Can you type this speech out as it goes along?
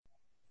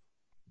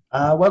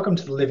Welcome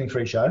to the Living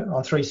Free Show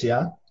on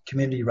 3CR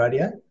Community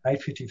Radio,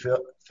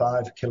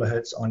 855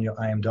 kilohertz on your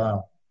AM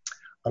dial.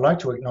 I'd like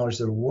to acknowledge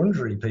the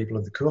Wurundjeri people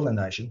of the Kulin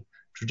Nation,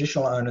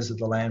 traditional owners of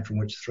the land from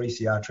which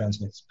 3CR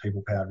transmits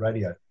people-powered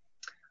radio.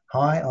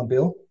 Hi, I'm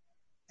Bill,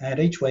 and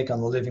each week on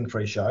the Living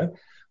Free Show,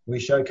 we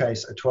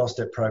showcase a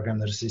 12-step program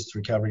that assists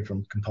recovery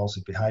from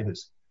compulsive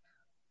behaviours.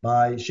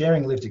 By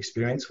sharing lived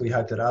experience, we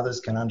hope that others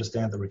can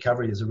understand that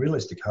recovery is a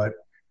realistic hope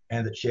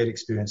and that shared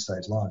experience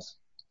saves lives.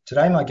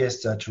 Today, my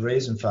guests are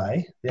Therese and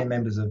Faye. They're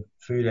members of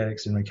Food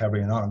Addicts in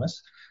Recovery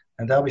Anonymous,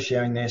 and they'll be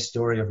sharing their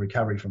story of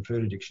recovery from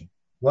food addiction.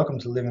 Welcome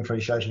to the Living Free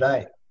Show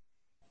today.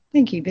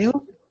 Thank you,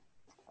 Bill.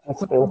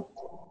 Thanks, Bill.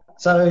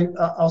 So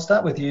I'll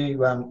start with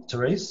you,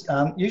 Therese.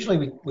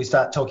 Usually we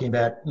start talking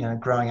about,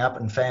 growing up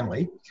and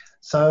family.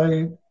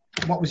 So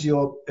what was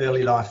your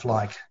early life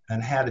like,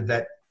 and how did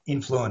that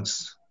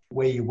influence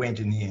where you went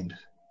in the end?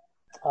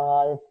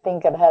 I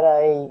think it had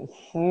a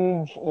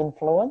huge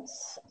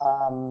influence.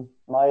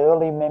 My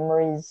early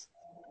memories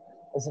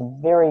as a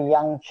very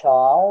young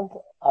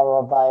child are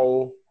of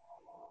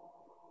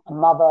a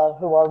mother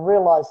who I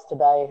realise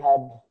today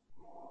had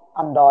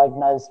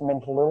undiagnosed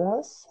mental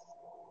illness.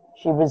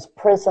 She was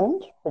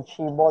present, but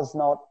she was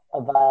not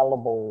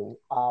available.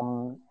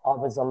 I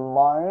was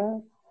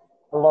alone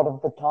a lot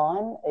of the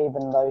time,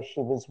 even though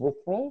she was with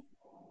me.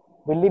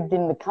 We lived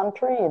in the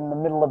country in the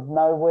middle of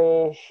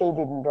nowhere. She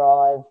didn't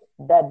drive.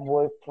 Dad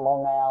worked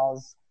long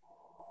hours.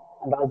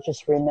 And I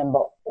just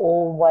remember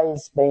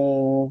always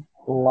being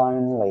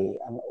lonely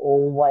and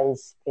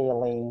always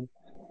feeling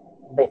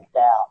left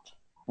out,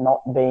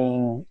 not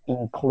being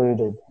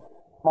included.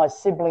 My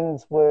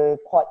siblings were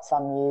quite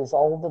some years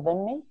older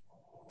than me,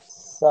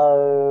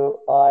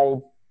 so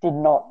I did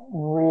not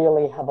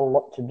really have a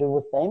lot to do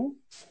with them.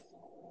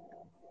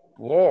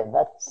 Yeah,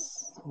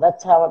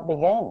 that's how it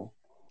began.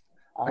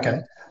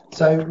 Okay.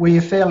 So were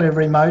you fairly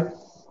remote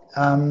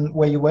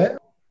where you were?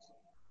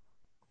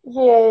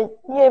 Yeah,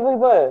 we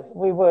were.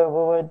 We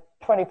were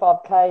 25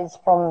 k's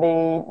from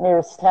the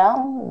nearest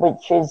town,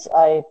 which is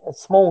a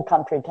small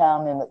country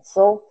town in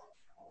itself,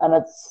 and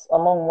it's a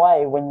long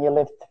way when you're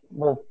left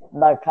with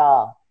no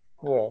car.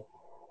 Yeah.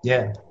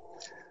 Yeah.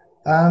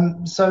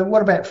 So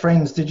what about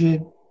friends?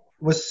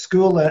 Was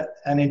school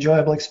an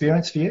enjoyable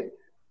experience for you?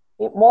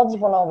 It was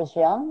when I was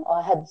young.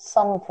 I had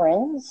some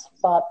friends,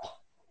 but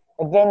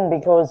again,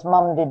 because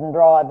Mum didn't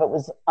drive, it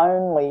was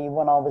only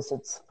when I was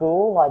at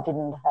school. I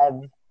didn't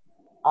have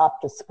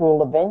after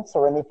school events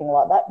or anything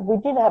like that. We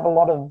did have a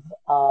lot of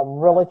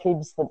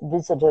relatives that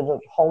visited at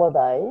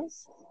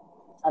holidays,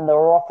 and there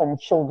were often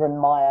children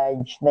my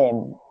age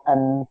then,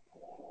 and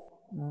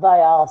they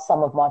are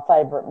some of my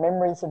favourite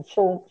memories of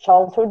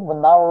childhood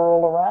when they were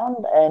all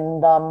around,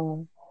 and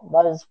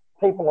those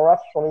people are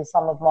actually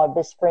some of my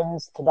best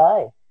friends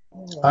today.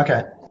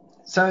 Okay.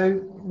 So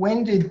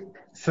when did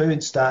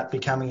food start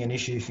becoming an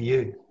issue for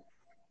you?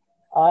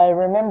 I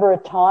remember a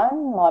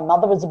time, my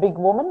mother was a big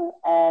woman,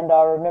 and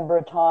I remember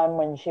a time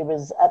when she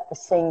was at the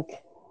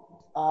sink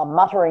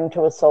muttering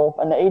to herself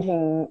and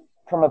eating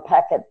from a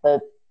packet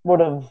that would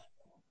have,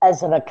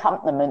 as an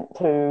accompaniment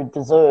to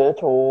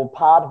dessert or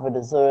part of a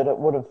dessert, it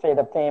would have fed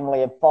a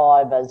family of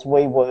 5 as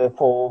we were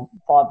for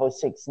 5 or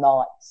 6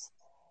 nights.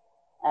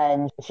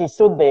 And she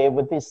stood there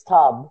with this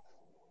tub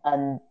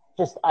and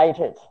just ate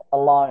it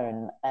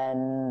alone,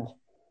 and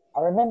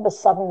I remember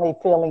suddenly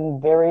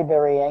feeling very,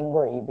 very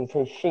angry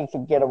because she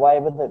could get away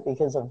with it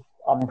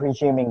I'm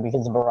presuming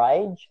because of her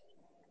age.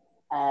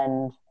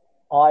 And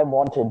I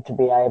wanted to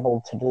be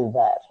able to do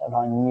that, and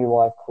I knew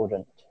I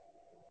couldn't.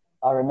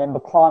 I remember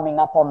climbing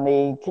up on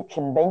the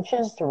kitchen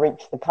benches to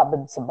reach the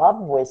cupboards above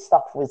where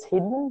stuff was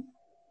hidden.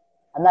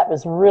 And that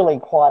was really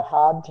quite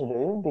hard to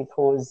do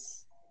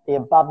because the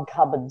above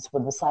cupboards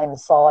were the same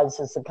size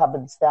as the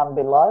cupboards down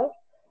below.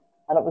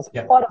 And it was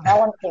quite a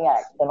balancing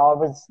act, and I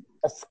was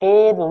a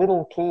scared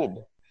little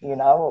kid, It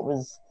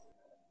was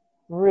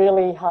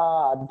really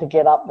hard to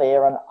get up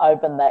there and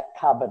open that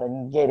cupboard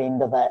and get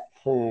into that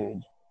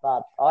food.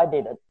 But I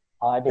did it.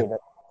 Yep.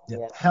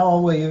 Yeah. How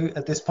old were you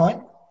at this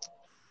point?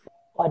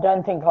 I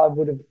don't think I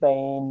would have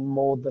been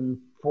more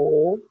than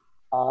 4.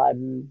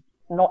 I'm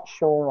not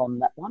sure on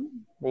that one.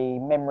 The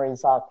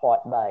memories are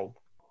quite vague.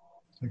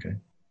 Okay.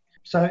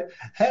 So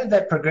how did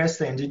that progress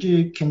then? Did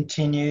you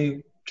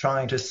continue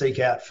trying to seek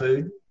out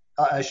food?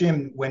 I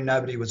assume when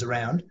nobody was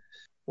around.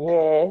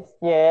 Yeah.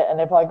 And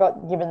if I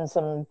got given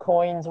some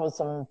coins or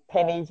some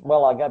pennies,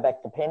 well, I go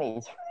back to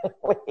pennies,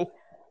 really.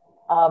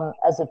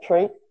 As a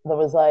treat, there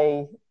was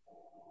a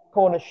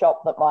corner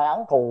shop that my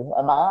uncle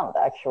and aunt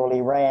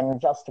actually ran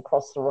just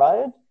across the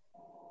road.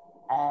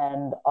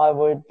 And I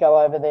would go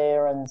over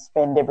there and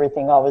spend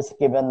everything I was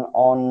given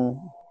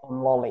on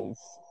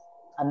lollies.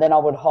 And then I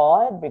would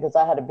hide because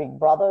I had a big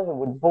brother who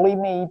would bully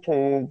me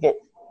to get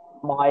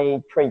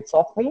my treats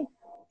off me.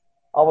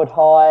 I would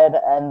hide,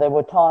 and there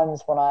were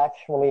times when I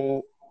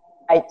actually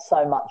ate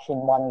so much in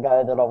one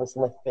go that I was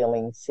left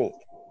feeling sick.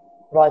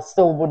 But I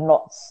still would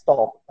not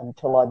stop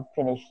until I'd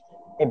finished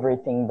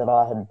everything that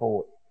I had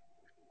bought.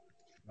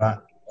 Right.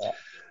 Yeah.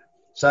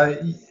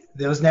 So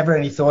there was never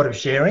any thought of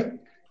sharing?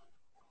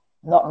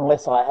 Not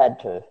unless I had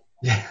to.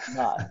 Yeah.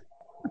 No,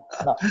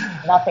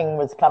 nothing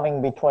was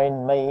coming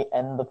between me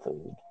and the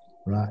food.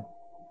 Right.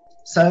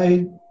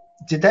 So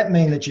did that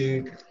mean that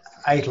you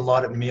ate a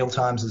lot at meal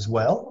times as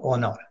well, or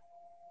not?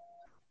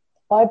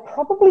 I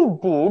probably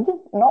did,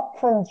 not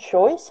from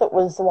choice. It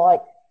was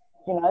like,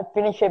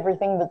 finish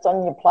everything that's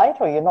on your plate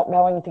or you're not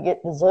going to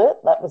get dessert.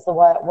 That was the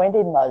way it went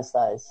in those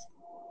days.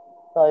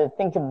 So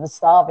think of the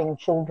starving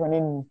children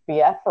in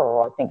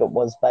Biafra, I think it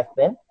was back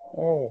then.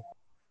 Yeah.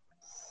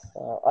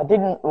 So I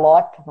didn't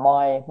like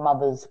my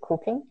mother's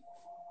cooking,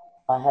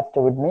 I have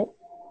to admit.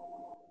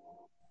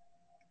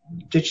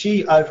 Did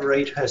she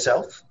overeat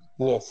herself?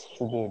 Yes,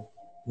 she did.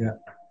 Yeah.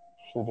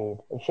 She did.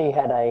 She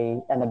had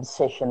an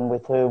obsession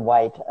with her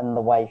weight and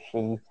the way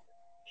she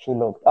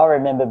looked. I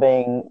remember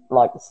being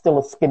like still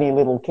a skinny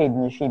little kid,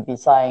 and she'd be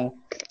saying,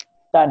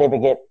 "Don't ever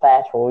get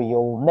fat, or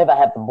you'll never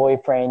have a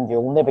boyfriend.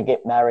 You'll never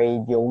get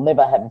married. You'll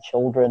never have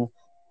children."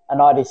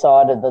 And I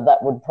decided that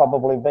would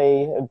probably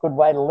be a good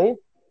way to live,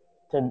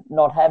 to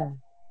not have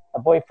a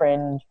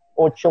boyfriend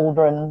or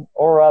children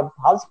or a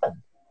husband.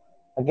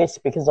 I guess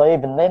because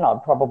even then I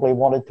probably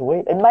wanted to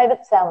eat. It made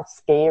it sound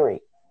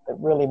scary. It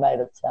really made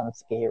it sound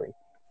scary.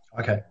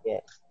 Okay.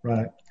 Yeah.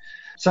 Right.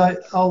 So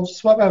I'll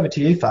swap over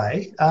to you,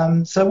 Faye.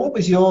 So what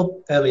was your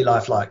early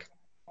life like?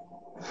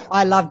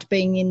 I loved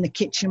being in the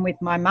kitchen with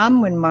my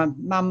mum when my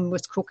mum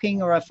was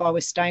cooking, or if I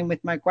was staying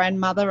with my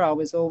grandmother, I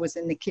was always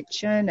in the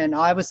kitchen, and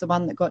I was the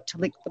one that got to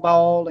lick the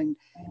bowl and,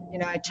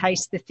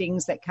 taste the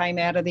things that came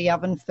out of the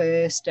oven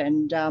first,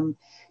 and,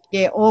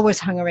 always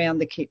hung around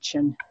the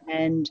kitchen.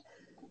 And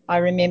I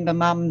remember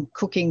mum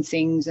cooking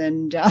things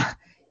and,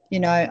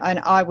 and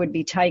I would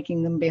be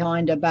taking them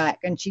behind her back,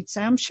 and she'd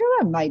say, "I'm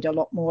sure I made a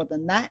lot more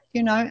than that,"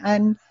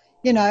 and,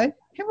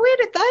 where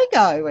did they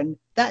go? And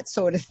that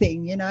sort of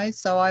thing,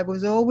 So I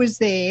was always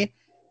there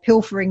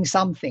pilfering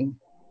something.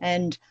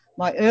 And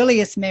my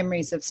earliest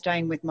memories of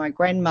staying with my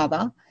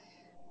grandmother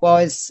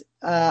was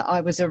I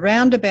was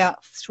around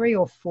about 3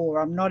 or 4.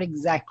 I'm not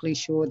exactly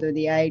sure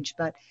the age,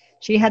 but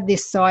she had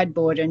this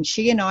sideboard, and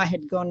she and I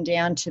had gone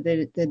down to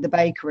the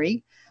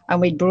bakery, and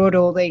we'd brought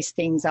all these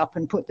things up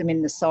and put them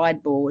in the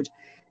sideboard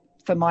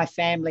for my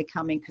family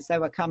coming, because they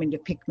were coming to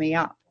pick me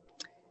up.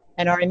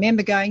 And I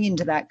remember going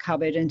into that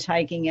cupboard and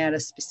taking out a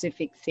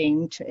specific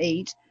thing to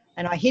eat,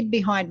 and I hid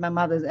behind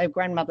my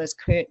grandmother's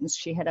curtains.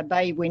 She had a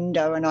bay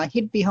window, and I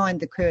hid behind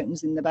the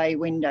curtains in the bay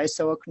window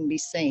so I couldn't be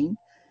seen.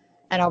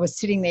 And I was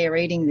sitting there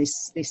eating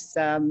this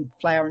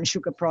flour and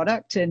sugar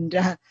product, and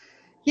and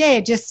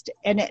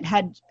it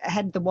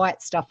had the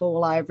white stuff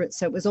all over it,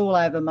 so it was all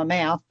over my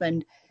mouth.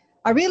 And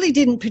I really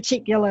didn't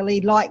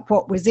particularly like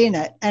what was in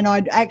it, and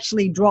I'd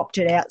actually dropped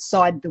it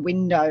outside the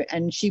window,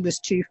 and she was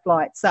 2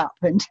 flights up.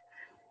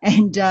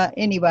 And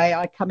anyway,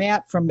 I come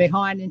out from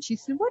behind, and she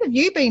said, "What have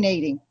you been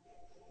eating?"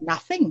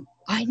 "Nothing.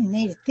 I didn't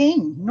eat a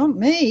thing. Not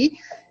me."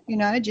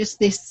 Just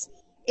this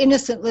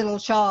innocent little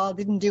child,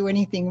 didn't do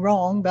anything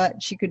wrong,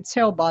 but she could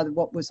tell by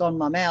what was on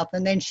my mouth.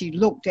 And then she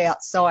looked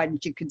outside,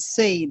 and she could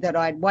see that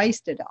I'd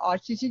wasted it. Oh,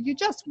 she said, "You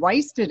just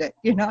wasted it,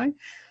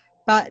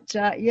 But,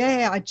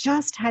 I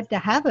just had to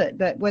have it,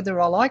 but whether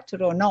I liked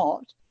it or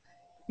not,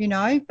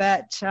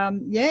 But,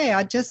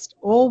 I just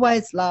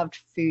always loved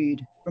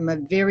food from a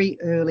very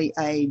early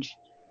age,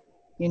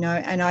 and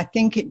I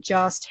think it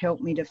just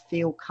helped me to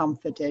feel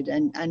comforted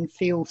and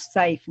feel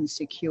safe and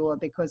secure,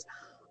 because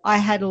I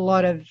had a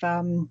lot of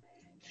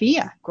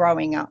fear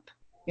growing up.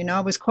 I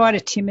was quite a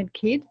timid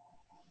kid,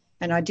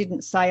 and I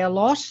didn't say a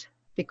lot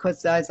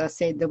because, as I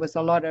said, there was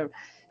a lot of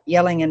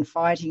yelling and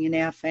fighting in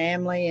our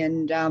family,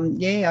 and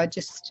I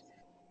just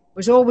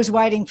was always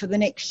waiting for the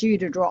next shoe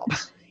to drop.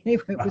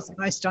 It was the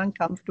most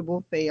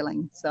uncomfortable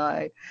feeling.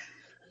 So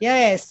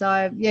yes,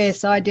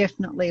 I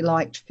definitely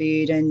liked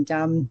food,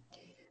 and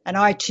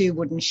I too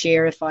wouldn't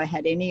share if I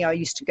had any. I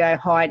used to go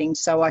hiding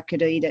so I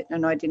could eat it,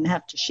 and I didn't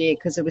have to share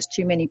because there was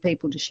too many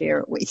people to share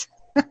it with,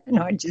 and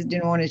I just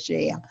didn't want to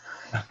share.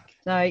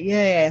 So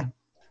yeah.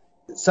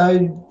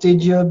 So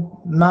did your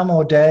mum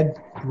or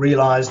dad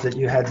realise that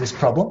you had this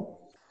problem?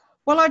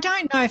 Well, I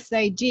don't know if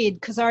they did,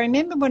 because I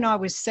remember when I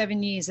was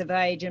 7 years of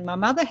age, and my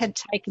mother had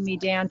taken me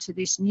down to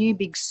this new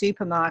big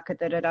supermarket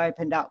that had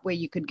opened up where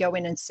you could go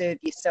in and serve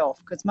yourself,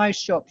 because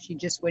most shops you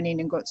just went in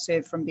and got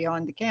served from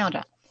behind the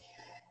counter.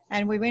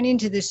 And we went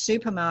into this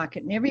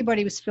supermarket, and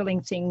everybody was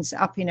filling things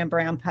up in a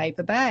brown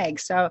paper bag.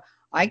 So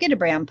I get a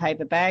brown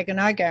paper bag,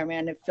 and I go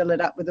around and fill it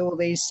up with all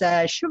these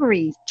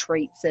sugary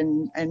treats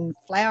and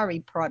floury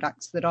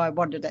products that I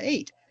wanted to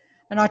eat.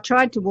 And I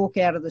tried to walk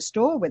out of the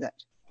store with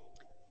it.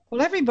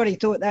 Well, everybody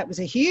thought that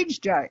was a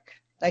huge joke.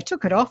 They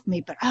took it off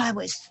me, but I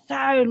was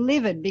so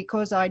livid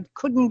because I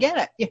couldn't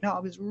get it. I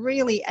was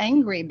really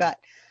angry. But,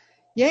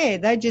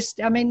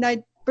 they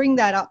bring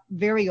that up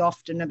very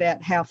often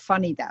about how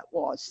funny that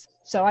was.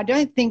 So I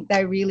don't think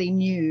they really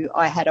knew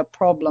I had a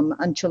problem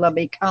until I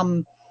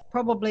become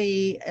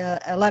probably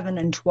 11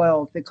 and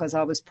 12, because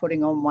I was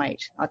putting on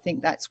weight. I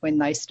think that's when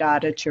they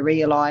started to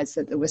realise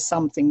that there was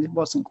something that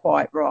wasn't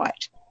quite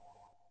right.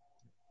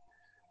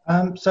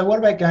 So what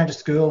about going to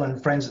school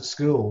and friends at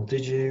school?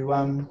 Did you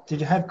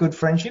have good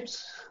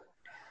friendships?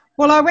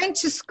 Well, I went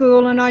to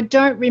school, and I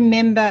don't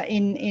remember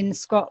in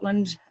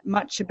Scotland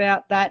much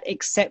about that,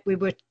 except we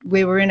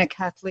were in a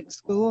Catholic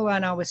school,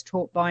 and I was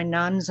taught by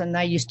nuns, and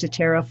they used to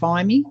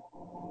terrify me.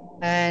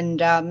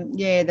 And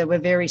yeah, they were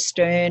very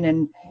stern,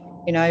 and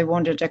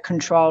wanted to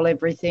control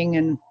everything,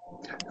 and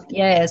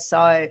yeah.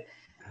 So,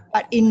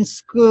 but in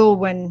school,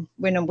 when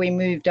we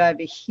moved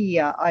over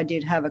here, I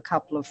did have a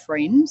couple of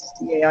friends.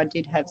 Yeah, I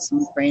did have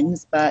some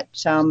friends, but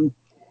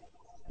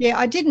yeah,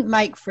 I didn't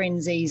make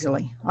friends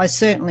easily. I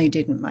certainly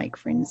didn't make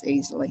friends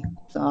easily.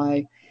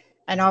 So,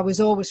 and I was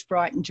always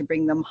frightened to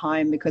bring them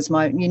home because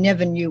you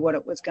never knew what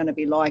it was going to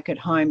be like at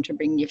home to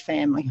bring your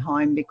family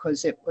home,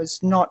 because it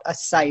was not a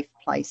safe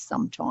place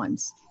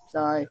sometimes.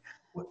 So,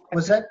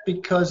 was that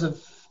because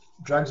of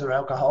drugs or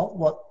alcohol?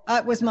 What?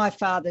 it was my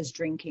father's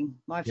drinking.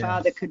 My Yeah.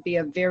 father could be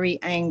a very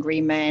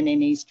angry man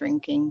in his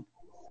drinking.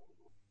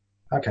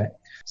 Okay.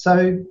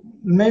 So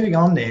moving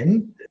on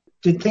then,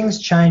 did things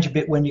change a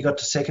bit when you got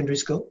to secondary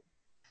school?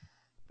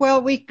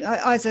 Well,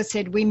 as I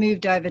said, we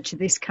moved over to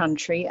this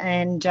country,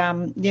 and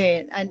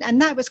yeah,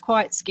 and that was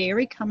quite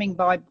scary coming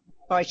by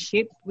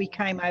ship. We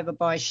came over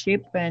by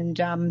ship, and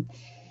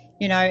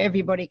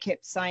everybody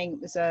kept saying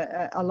it was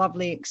a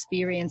lovely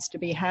experience to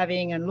be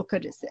having, and look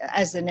at it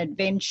as an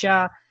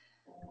adventure.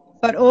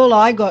 But all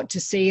I got to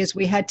see is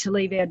we had to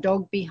leave our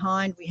dog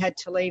behind. We had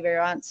to leave our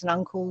aunts and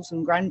uncles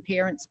and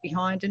grandparents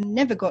behind, and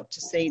never got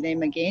to see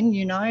them again,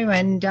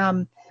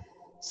 And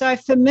so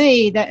for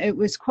me, that it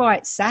was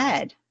quite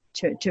sad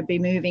to be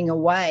moving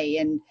away.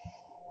 And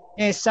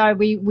yeah, so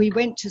we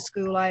went to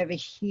school over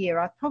here.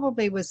 I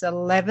probably was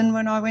 11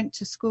 when I went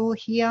to school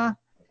here.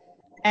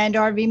 And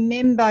I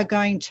remember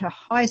going to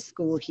high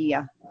school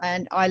here.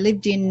 And I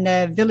lived in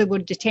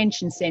Villawood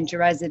Detention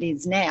Centre as it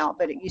is now,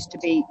 but it used to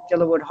be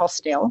Villawood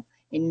Hostel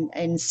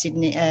in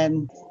Sydney.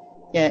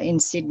 In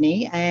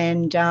Sydney.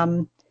 And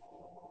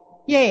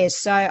yeah,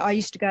 so I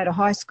used to go to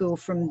high school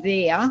from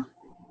there.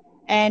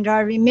 And I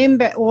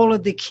remember all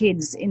of the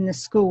kids in the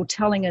school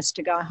telling us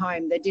to go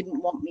home. They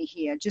didn't want me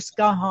here. Just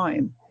go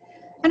home.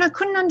 And I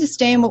couldn't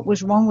understand what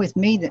was wrong with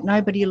me, that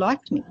nobody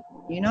liked me.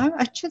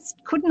 I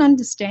just couldn't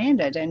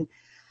understand it.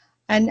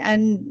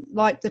 And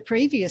like the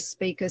previous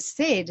speaker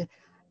said,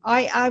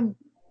 I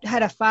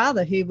had a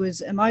father who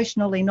was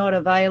emotionally not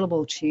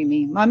available to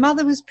me. My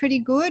mother was pretty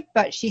good,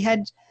 but she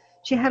had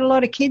a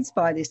lot of kids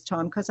by this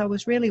time, because I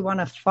was really one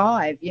of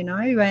five,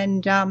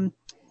 and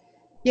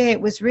yeah,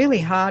 it was really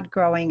hard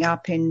growing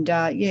up, and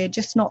yeah,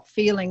 just not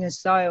feeling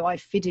as though I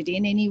fitted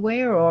in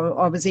anywhere or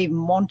I was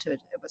even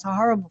wanted. It was a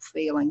horrible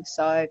feeling.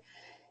 So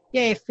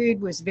yeah, food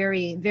was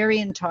very, very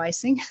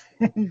enticing,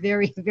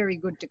 very, very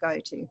good to go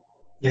to.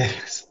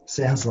 Yes,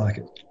 sounds like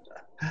it.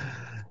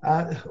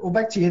 Well,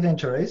 back to you then,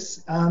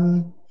 Therese.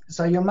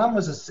 So your mum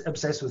was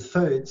obsessed with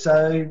food,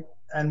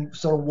 and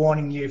sort of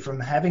warning you from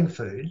having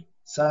food.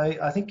 So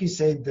I think you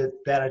said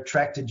that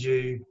attracted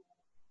you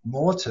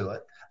more to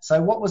it. So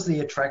what was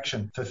the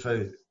attraction for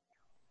food?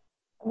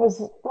 It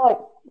was like,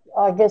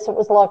 I guess it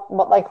was like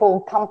what they call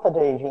comfort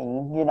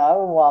eating,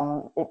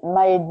 It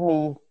made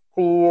me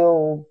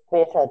feel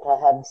better to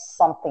have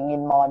something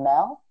in my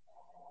mouth.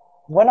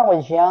 When I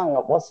was young,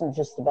 it wasn't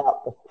just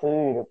about the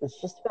food. It was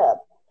just about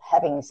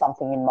having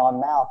something in my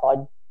mouth.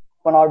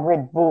 When I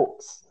read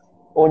books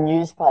or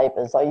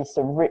newspapers, I used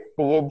to rip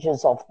the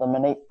edges off them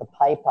and eat the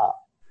paper.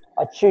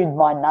 I chewed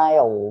my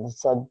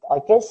nails. I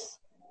guess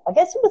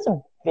it was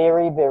a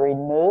very, very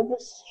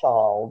nervous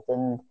child,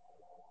 and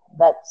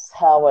that's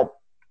how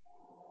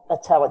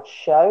it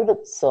showed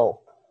itself.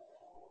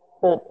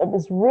 But it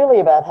was really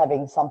about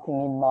having something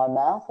in my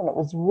mouth, and it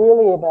was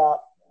really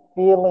about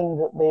feeling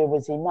that there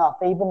was enough.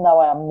 Even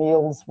though our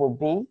meals were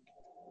big,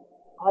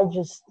 I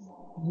just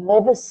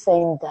never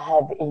seemed to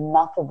have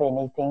enough of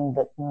anything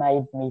that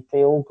made me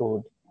feel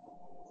good.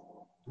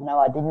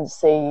 I didn't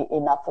see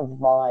enough of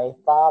my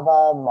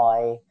father.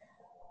 My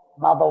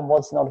mother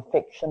was not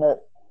affectionate.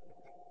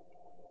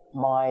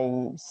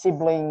 My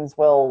siblings,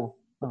 well,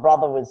 the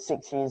brother was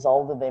 6 years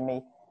older than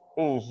me.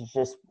 He used to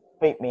just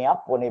beat me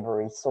up whenever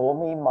he saw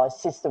me. My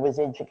sister was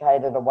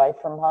educated away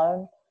from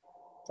home,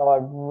 so I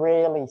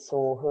rarely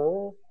saw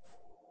her.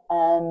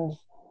 And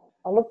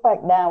I look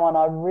back now and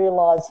I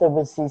realise there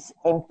was this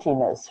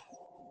emptiness.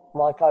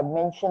 Like I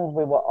mentioned,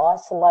 we were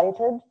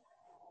isolated,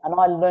 and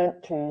I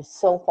learnt to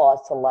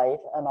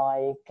self-isolate, and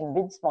I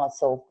convinced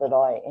myself that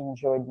I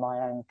enjoyed my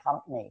own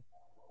company.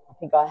 I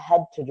think I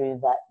had to do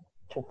that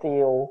to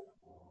feel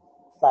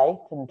safe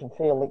and to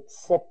feel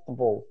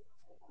acceptable.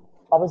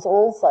 I was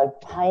also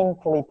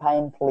painfully,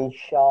 painfully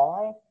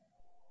shy,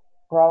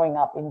 growing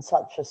up in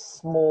such a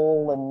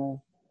small and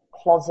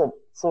closet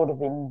sort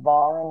of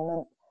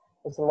environment.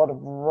 There's a lot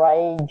of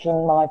rage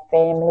in my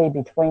family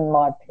between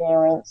my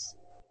parents,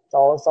 so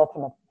I was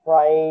often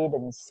afraid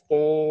and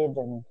scared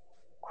and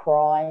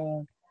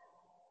crying.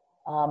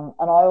 And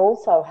I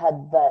also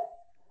had that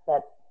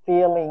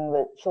feeling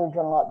that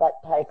children like that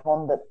take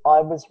on, that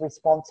I was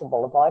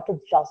responsible. If I could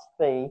just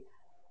be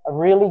a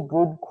really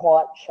good,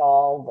 quiet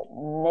child that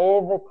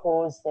never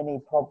caused any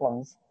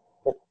problems,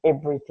 that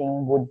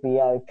everything would be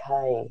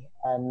okay.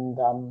 And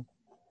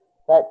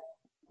that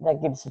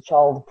that gives a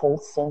child a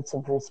false sense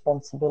of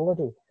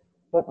responsibility.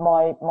 But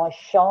my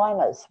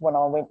shyness when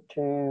I went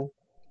to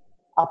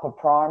upper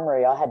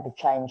primary, I had to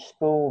change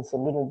schools. A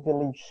little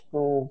village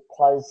school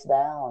closed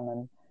down,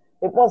 and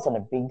it wasn't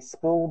a big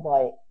school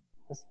by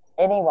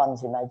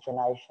anyone's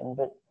imagination,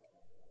 but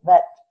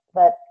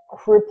that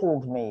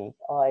crippled me.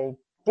 I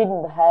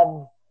didn't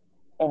have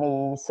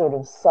any sort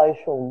of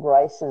social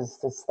graces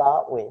to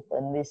start with,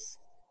 and this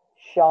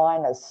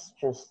shyness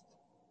just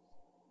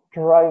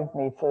drove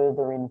me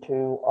further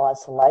into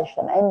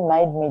isolation and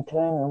made me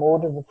turn more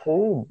to the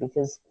food,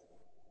 because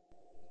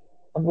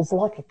it was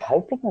like a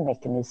coping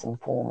mechanism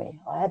for me.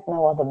 I had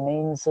no other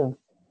means of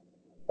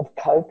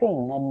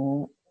coping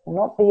and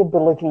not the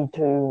ability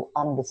to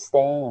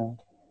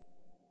understand.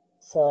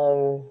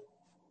 So,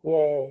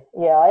 yeah,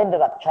 I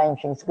ended up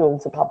changing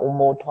schools a couple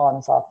more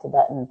times after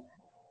that, and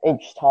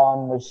each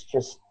time was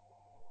just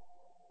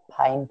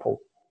painful,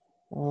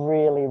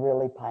 really,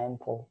 really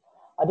painful.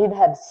 I did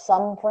have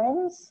some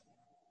friends,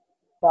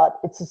 but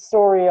it's a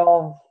story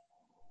of,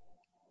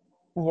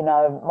 you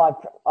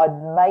know,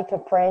 I'd make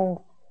a friend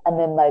and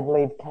then they'd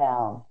leave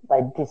town,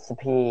 they'd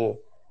disappear.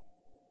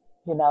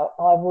 You know,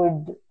 I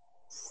would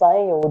say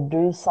or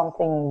do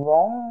something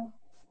wrong.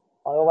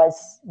 I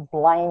always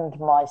blamed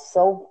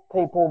myself.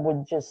 People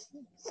would just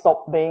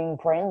stop being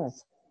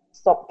friends,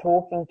 stop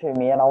talking to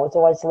me, and I was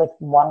always left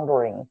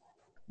wondering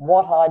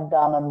what I'd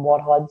done and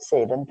what I'd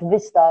said. And to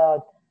this day,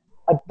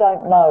 I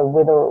don't know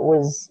whether it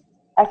was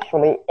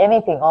actually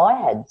anything I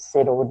had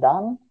said or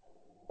done,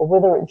 or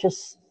whether it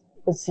just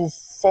was this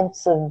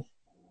sense of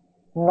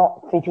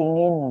not fitting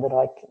in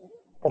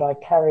that I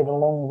carried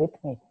along with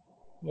me.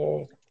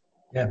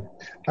 Yeah.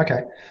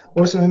 Okay.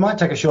 Awesome. We might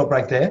take a short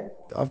break there.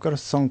 I've got a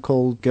song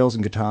called Girls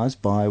and Guitars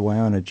by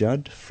Wyona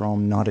Judd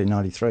from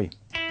 1993.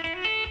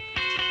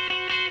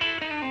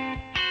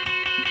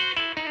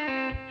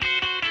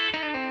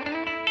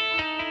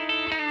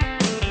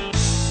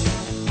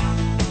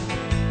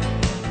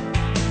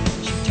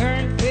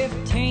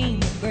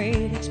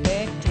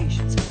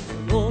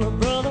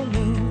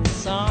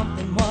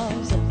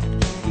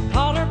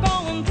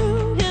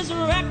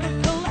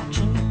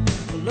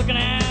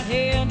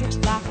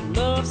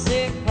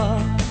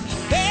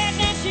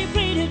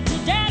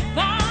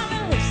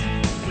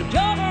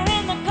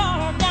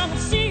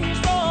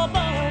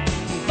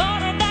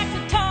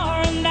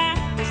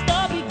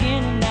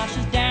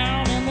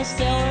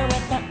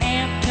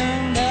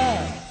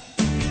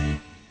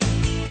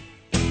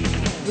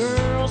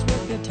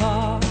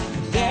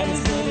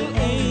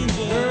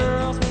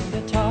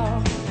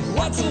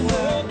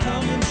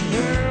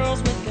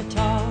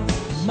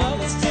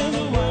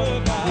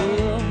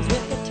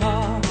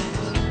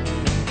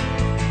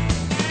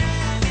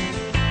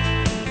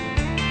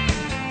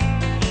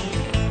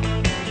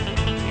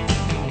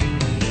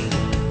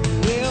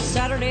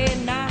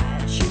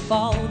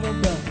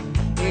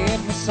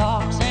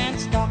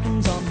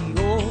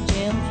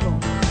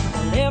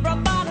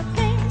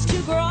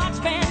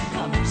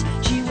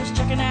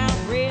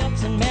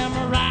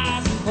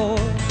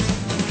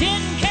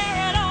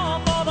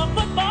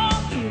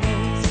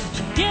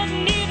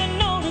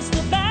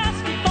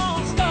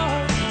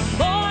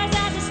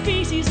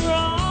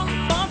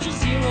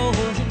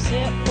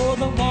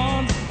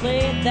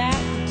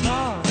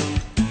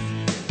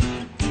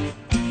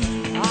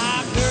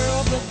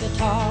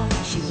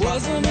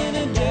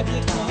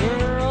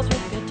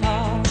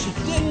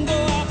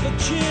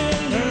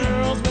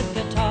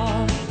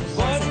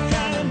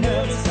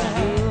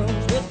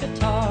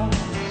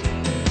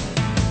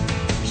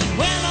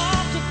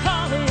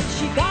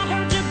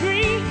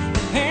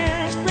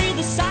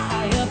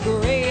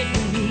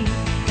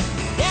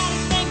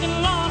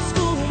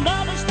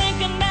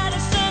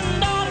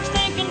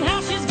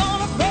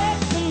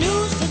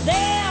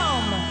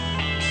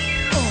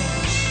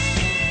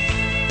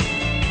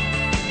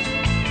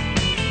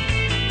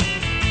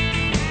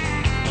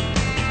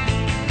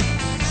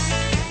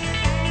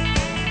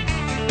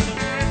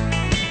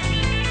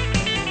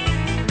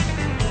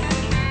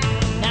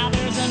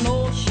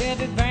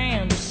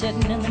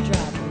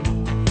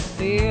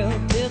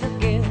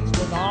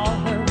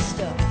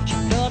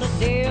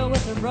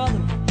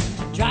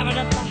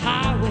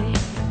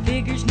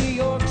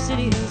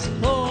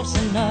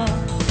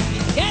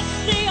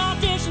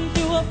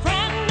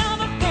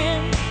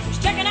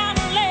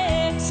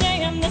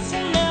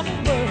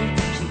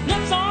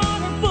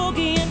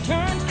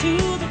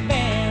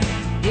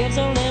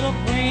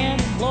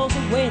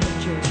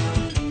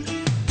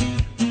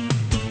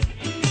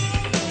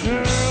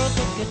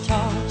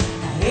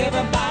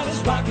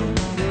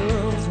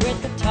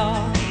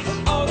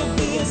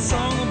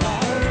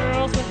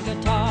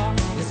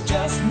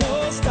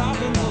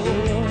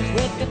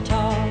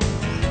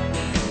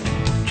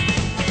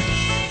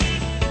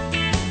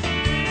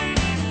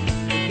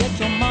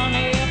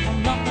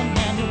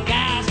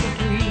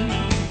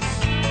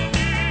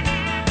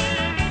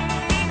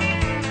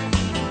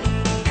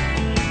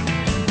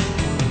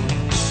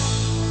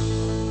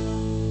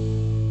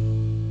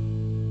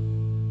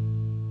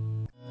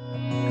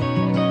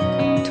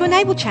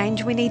 table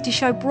change, we need to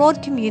show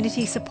broad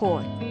community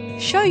support.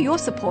 Show your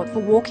support for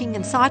walking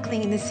and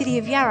cycling in the City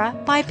of Yarra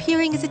by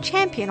appearing as a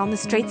champion on the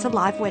Streets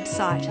Alive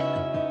website,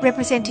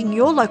 representing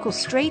your local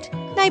street,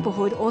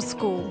 neighbourhood or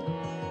school.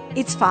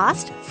 It's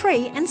fast,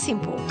 free and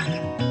simple.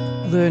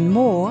 Learn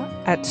more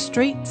at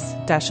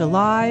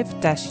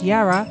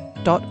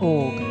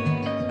streets-alive-yarra.org.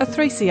 A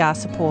 3CR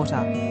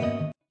supporter.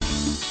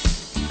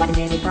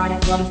 Monday, Friday,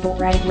 Robbie Sport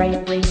Radio,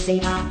 Radio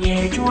 3CR.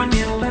 Yeah, join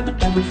me at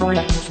 11 every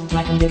Friday for some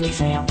Black and Deadly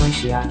Sound.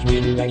 3CR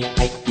Community Radio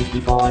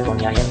 855 on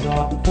the AM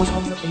dial. Voice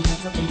of the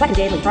people. Black and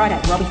Deadly Friday,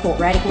 Robbie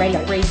Sport Radio,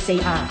 Radio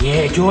 3CR.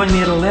 Yeah, join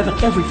me at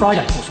 11 every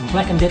Friday for some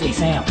Black and Deadly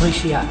Sound.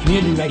 3CR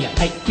Community Radio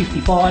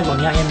 855 on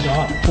the AM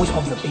dial. Voice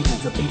of the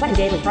people. Black and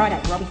Deadly Friday,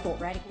 Robbie Sport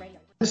Radio.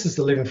 This is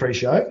the Living Free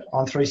Show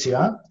on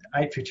 3CR,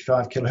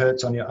 855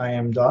 kilohertz on your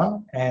AM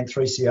dial and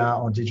 3CR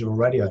on digital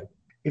radio.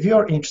 If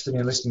you're interested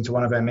in listening to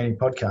one of our many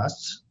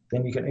podcasts,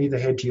 then you can either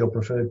head to your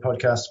preferred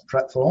podcast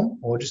platform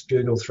or just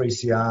Google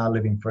 3CR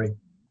Living Free.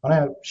 On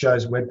our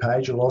show's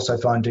webpage, you'll also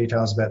find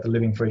details about the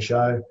Living Free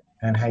Show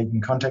and how you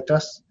can contact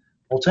us.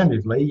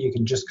 Alternatively, you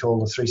can just call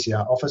the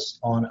 3CR office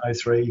on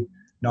 03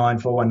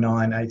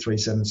 9419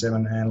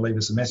 8377 and leave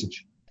us a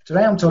message.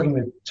 Today I'm talking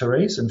with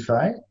Therese and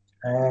Faye,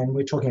 and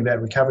we're talking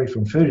about recovery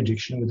from food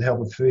addiction with the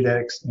help of Food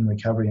Addicts in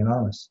Recovery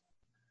Anonymous.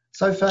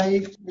 So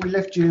Faye, we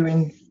left you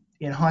in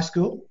high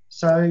school.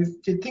 So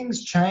did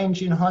things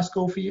change in high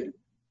school for you?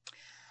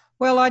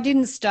 Well, I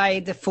didn't stay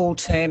the full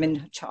term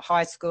in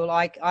high school.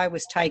 I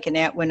was taken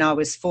out when I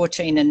was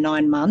 14 and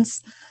 9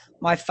 months.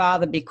 My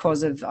father,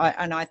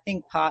 and I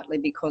think partly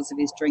because of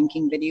his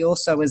drinking, but he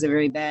also was a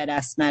very bad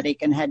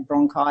asthmatic and had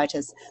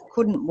bronchitis,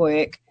 couldn't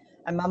work,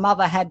 and my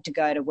mother had to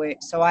go to work,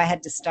 so I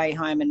had to stay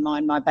home and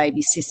mind my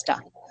baby sister.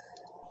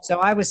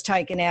 So I was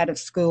taken out of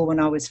school when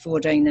I was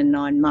 14 and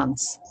 9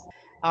 months.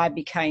 I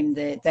became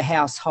the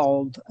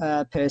household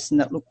person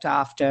that looked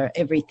after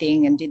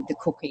everything and did the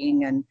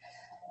cooking and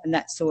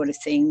that sort of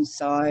thing.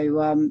 So,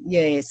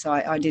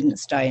 I didn't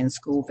stay in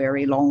school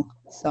very long.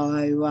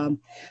 So,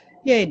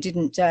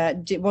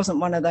 it wasn't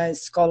one of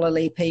those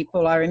scholarly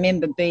people. I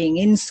remember being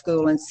in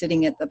school and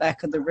sitting at the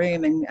back of the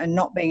room and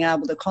not being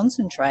able to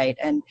concentrate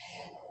and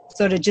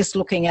sort of just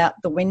looking out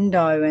the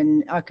window,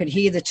 and I could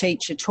hear the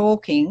teacher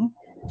talking,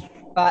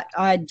 but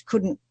I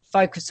couldn't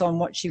focus on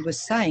what she was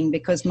saying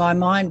because my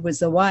mind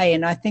was away.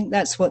 And I think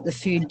that's what the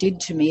food did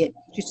to me. It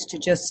used to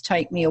just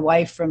take me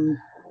away from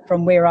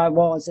where I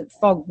was. It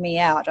fogged me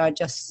out. I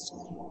just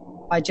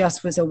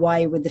was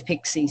away with the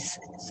pixies.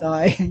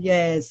 So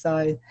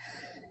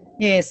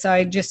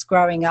just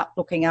growing up,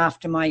 looking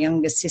after my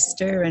younger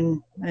sister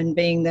and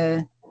being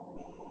the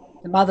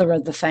mother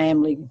of the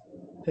family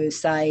per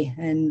se,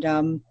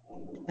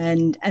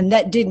 and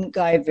that didn't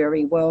go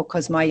very well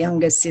because my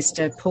younger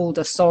sister pulled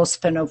a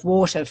saucepan of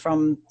water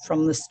from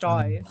the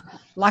stove.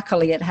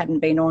 Luckily, it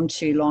hadn't been on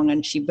too long,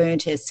 and she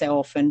burnt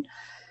herself, and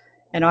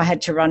I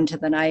had to run to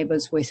the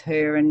neighbours with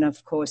her. And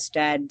of course,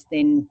 Dad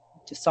then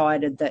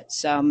decided that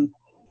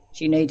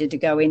she needed to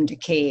go into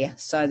care,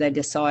 so they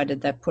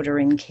decided they put her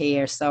in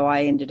care. So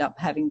I ended up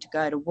having to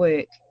go to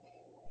work,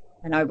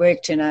 and I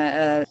worked in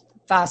a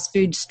fast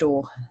food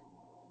store,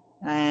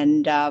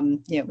 and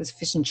it was a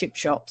fish and chip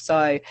shop.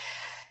 So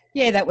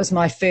that was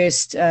my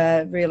first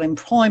real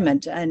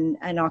employment, and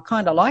I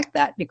kind of liked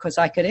that because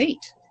I could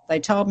eat. They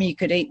told me you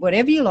could eat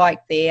whatever you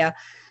liked there,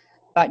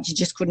 but you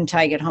just couldn't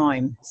take it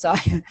home. So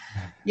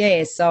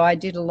so I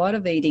did a lot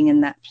of eating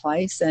in that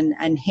place,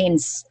 and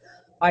hence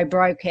I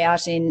broke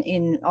out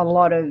in a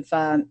lot of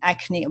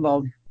acne,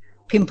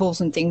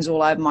 pimples and things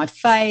all over my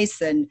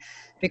face, and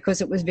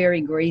because it was very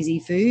greasy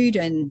food,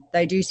 and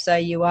they do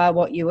say you are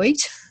what you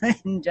eat,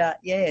 and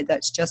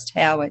that's just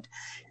how it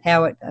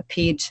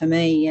appeared to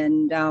me.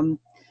 And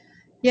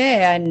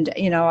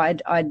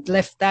I'd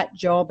left that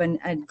job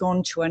and had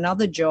gone to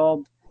another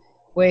job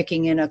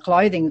working in a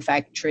clothing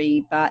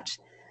factory, but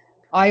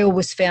I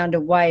always found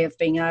a way of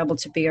being able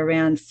to be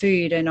around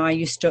food, and I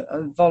used to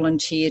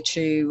volunteer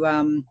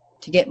to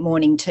get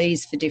morning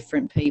teas for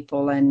different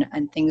people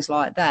and things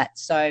like that.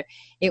 So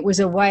it was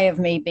a way of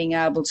me being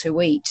able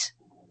to eat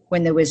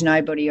when there was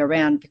nobody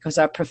around, because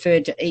I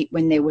preferred to eat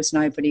when there was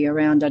nobody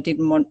around. I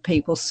didn't want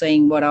people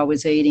seeing what I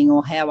was eating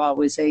or how I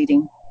was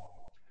eating.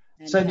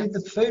 So did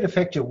the food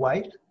affect your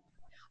weight?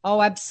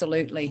 Oh,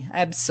 absolutely.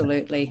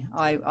 Absolutely.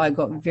 I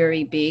got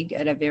very big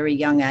at a very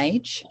young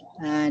age.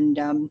 And,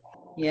 and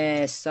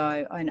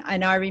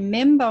I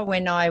remember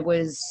when I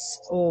was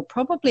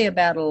probably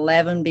about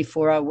 11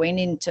 before I went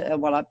into,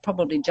 I'd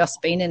probably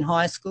just been in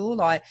high school.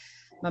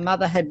 My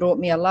mother had brought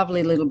me a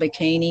lovely little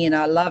bikini, and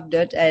I loved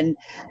it. And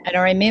I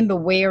remember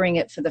wearing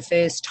it for the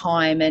first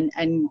time and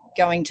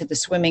going to the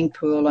swimming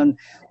pool. And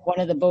one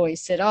of the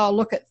boys said, "Oh,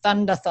 look at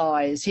Thunder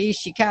Thighs. Here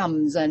she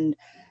comes." And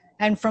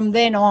from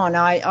then on,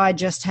 I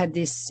just had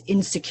this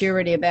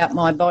insecurity about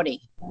my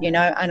body, and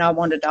I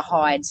wanted to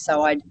hide.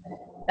 So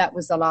that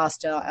was the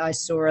last I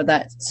saw of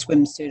that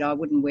swimsuit. I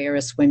wouldn't wear a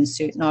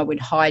swimsuit, and I would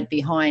hide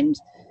behind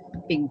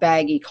big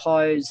baggy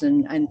clothes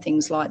and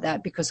things like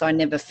that, because I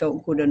never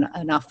felt good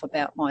enough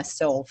about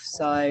myself.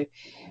 So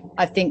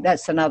I think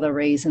that's another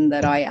reason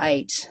that I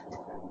ate,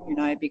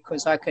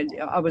 because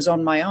I was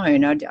on my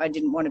own. I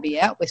didn't want to be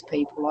out with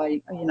people.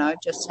 I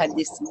just had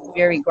this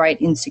very great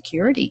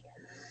insecurity.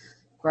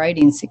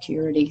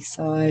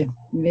 So,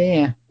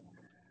 yeah.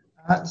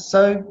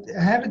 So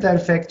how did that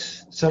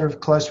affect sort of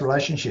close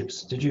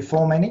relationships? Did you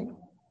form any?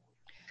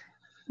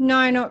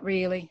 No, not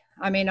really.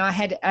 I mean, I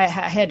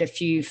had a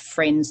few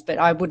friends, but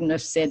I wouldn't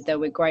have said they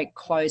were great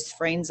close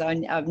friends.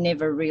 I've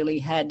never really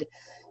had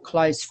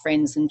close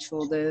friends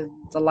until the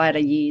latter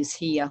years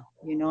here,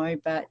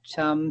 But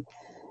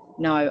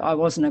no, I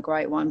wasn't a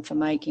great one for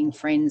making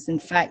friends. In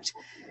fact,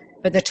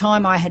 by the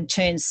time I had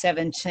turned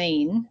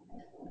 17,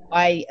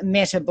 I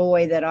met a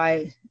boy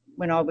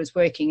when I was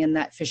working in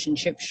that fish and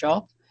chip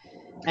shop,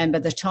 and by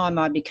the time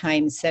I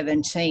became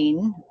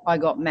 17, I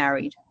got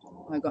married.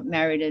 I got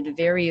married at a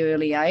very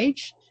early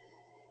age,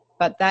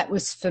 but that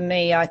was for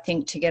me, I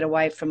think, to get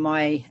away from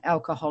my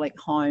alcoholic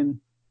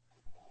home,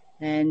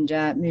 and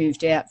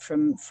moved out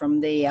from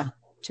there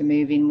to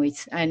move in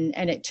with, and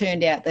it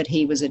turned out that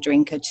he was a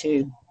drinker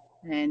too,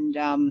 and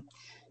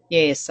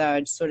so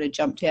I'd sort of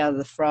jumped out of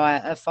the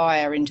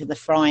fire into the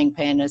frying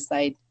pan, as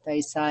they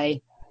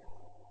say.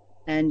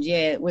 And,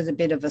 it was a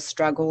bit of a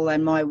struggle,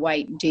 and my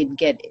weight did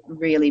get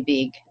really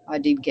big. I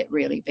did get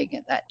really big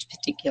at that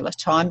particular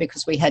time,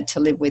 because we had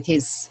to live with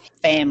his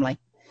family,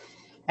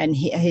 and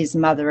his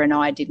mother and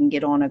I didn't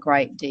get on a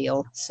great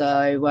deal.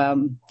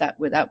 So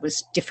that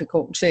was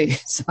difficult too.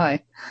 So,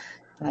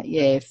 but,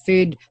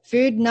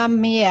 food numbed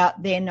me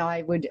out then.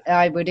 I would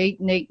eat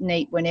and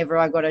eat whenever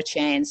I got a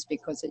chance,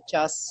 because it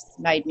just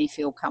made me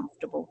feel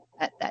comfortable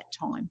at that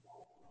time.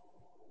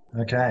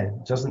 Okay,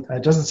 it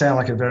doesn't sound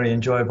like a very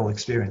enjoyable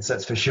experience,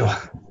 that's for sure.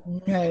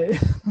 No.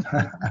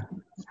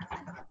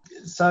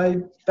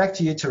 So back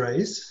to you,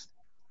 Therese.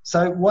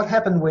 So what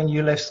happened when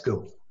you left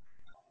school?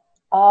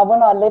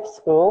 When I left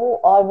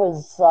school, I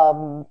was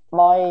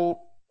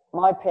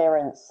my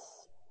parents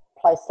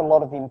placed a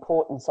lot of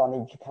importance on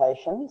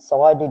education,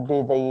 so I did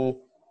do the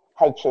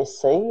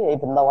HSC,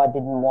 even though I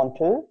didn't want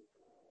to.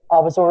 I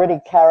was already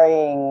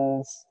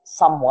carrying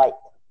some weight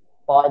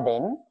by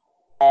then,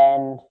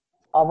 and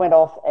I went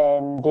off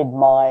and did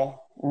my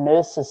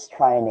nurses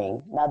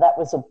training. Now, that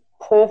was a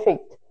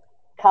perfect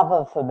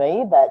cover for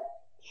me, that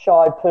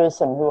shy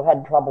person who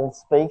had trouble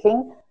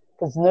speaking,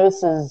 because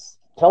nurses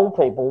tell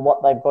people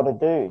what they've got to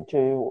do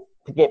to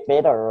get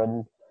better,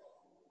 and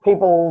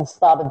people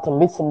started to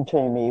listen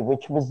to me,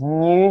 which was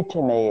new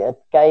to me. It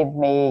gave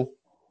me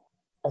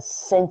a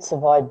sense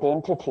of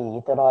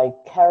identity that I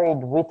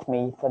carried with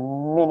me for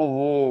many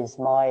years.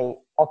 My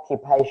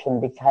occupation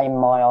became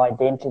my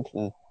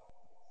identity.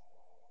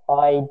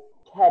 I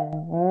had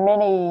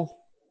many,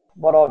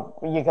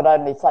 you could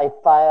only say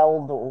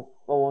failed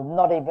or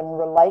not even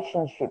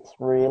relationships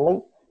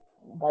really.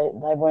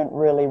 They weren't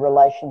really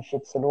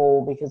relationships at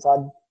all, because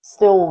I'd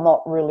still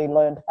not really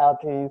learned how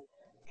to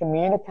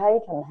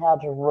communicate and how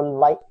to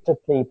relate to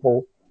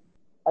people.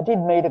 I did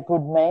meet a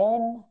good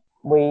man.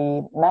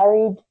 We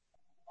married,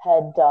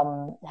 had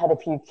a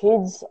few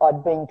kids.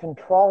 I'd been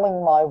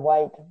controlling my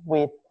weight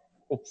with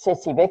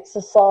excessive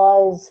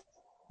exercise,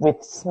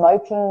 with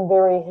smoking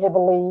very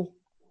heavily.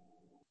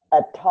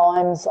 At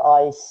times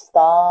I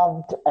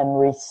starved and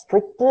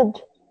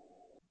restricted.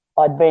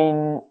 I'd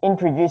been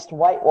introduced to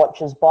Weight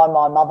Watchers by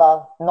my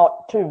mother,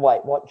 not to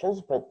Weight Watchers,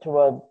 but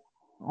to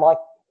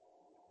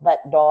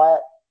that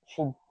diet.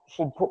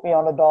 She'd put me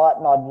on a diet,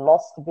 and I'd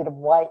lost a bit of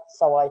weight,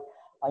 so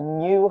I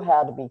knew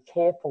how to be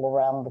careful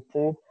around the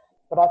food,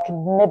 but I could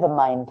never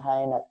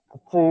maintain it. The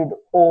food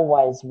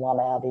always won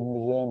out in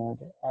the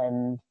end,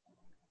 and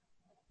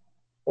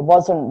it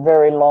wasn't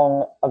very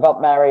long. I got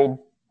married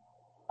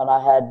and I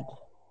had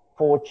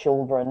 4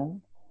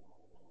 children,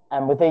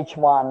 and with each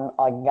one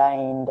I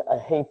gained a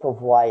heap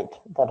of weight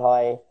that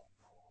I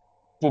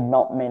did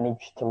not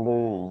manage to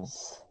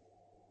lose.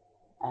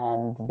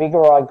 And the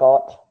bigger I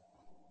got,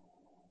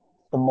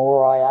 the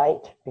more I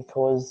ate,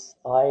 because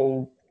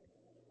I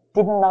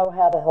didn't know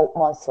how to help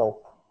myself.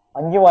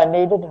 I knew I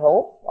needed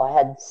help. I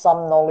had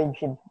some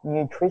knowledge of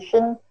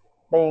nutrition,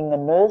 being a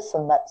nurse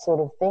and that sort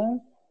of thing.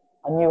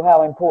 I knew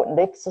how important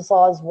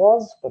exercise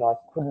was, but I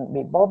couldn't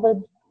be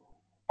bothered.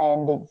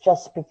 And it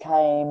just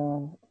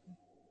became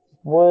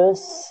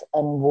worse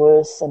and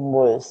worse and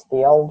worse.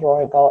 The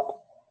older I got,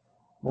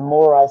 the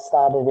more I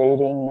started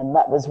eating, and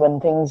that was when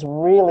things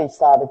really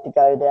started to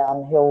go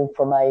downhill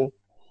from a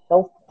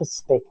health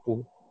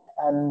perspective.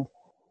 And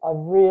I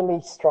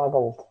really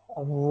struggled.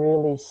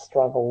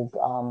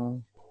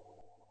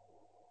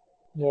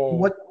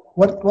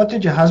 What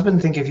did your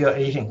husband think of your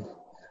eating?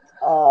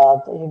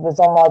 He was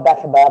on my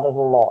back about it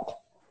a lot.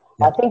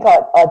 Yeah. I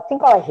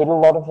think I hid a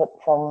lot of it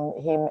from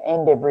him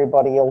and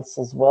everybody else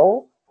as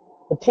well,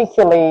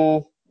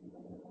 particularly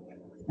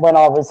when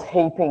I was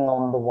heaping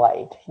on the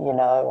weight.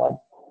 I'd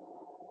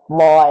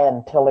lie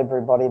and tell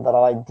everybody that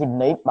I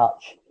didn't eat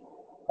much,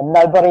 and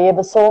nobody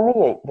ever saw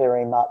me eat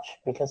very much,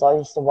 because I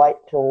used to wait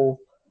till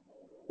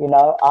you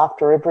know,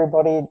 after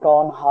everybody had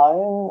gone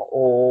home,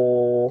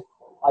 or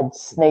I'd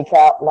sneak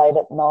out late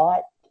at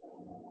night.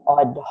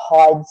 I'd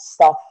hide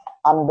stuff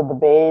under the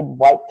bed,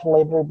 wait till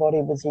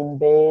everybody was in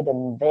bed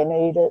and then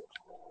eat it.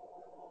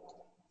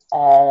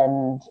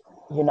 And,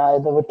 you know,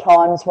 there were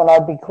times when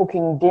I'd be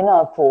cooking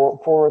dinner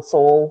for us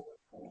all,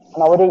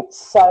 and I would eat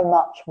so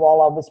much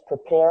while I was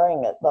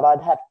preparing it that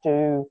I'd have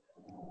to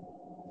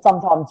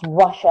sometimes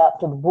rush out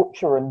to the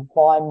butcher and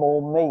buy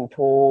more meat,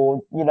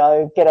 or, you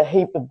know, get a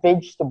heap of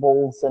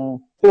vegetables and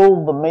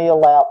fill the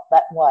meal out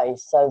that way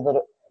so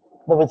that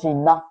there was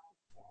enough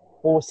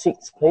for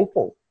 6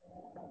 people,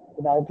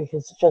 you know,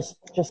 because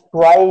just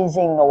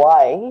grazing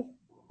away,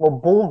 or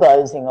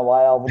bulldozing away,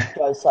 I would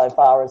go so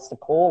far as to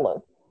call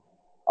it,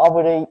 I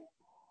would eat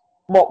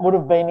what would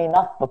have been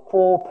enough for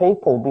 4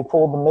 people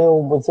before the meal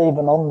was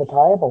even on the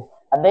table,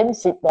 and then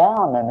sit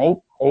down and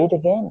eat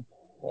again.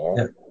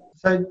 Yeah.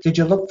 So did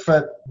you look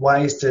for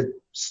ways to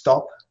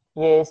stop?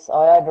 Yes,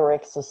 I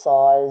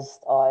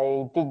over-exercised.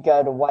 I did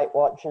go to Weight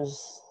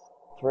Watchers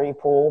 3,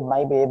 4,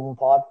 maybe even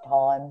 5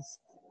 times.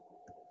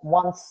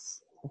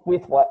 Once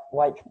with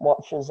Weight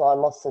Watchers, I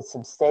lost a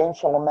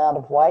substantial amount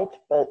of weight,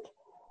 but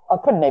I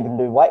couldn't even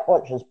do Weight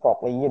Watchers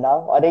properly, you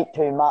know. I'd eat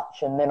too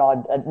much, and then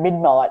at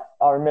midnight,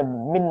 I remember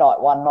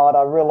midnight one night,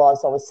 I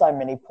realised I was so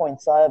many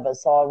points over,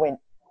 so I went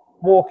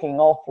walking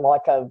off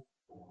like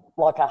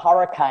a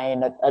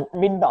hurricane at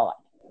midnight,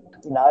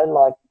 you know,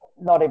 like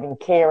not even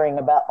caring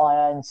about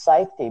my own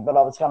safety, but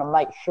I was going to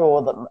make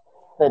sure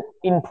that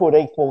input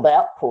equaled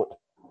output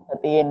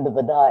at the end of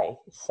the day.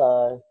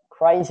 So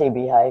crazy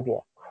behaviour.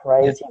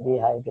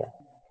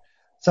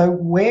 So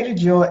where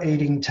did your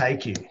eating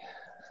take you?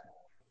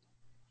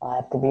 I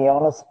have to be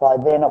honest, by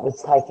then it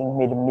was taking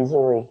me to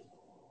misery.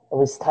 It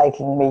was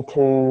taking me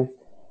to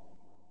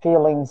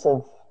feelings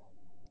of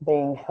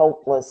being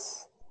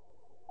helpless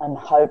and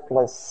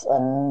hopeless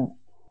and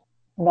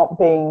not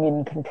being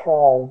in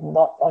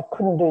control. I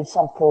couldn't do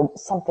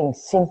something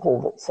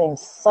simple that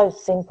seems so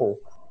simple,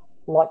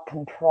 like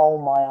control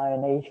my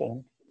own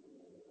eating.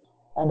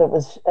 And it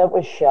was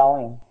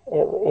showing.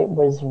 It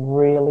was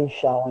really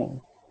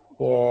showing.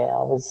 Yeah,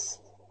 I was.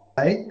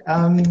 Okay.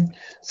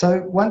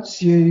 So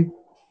once you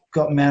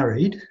got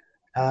married,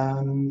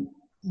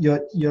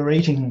 your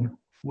eating,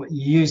 you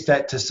used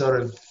that to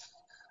sort of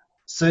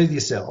soothe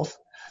yourself.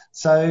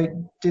 So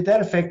did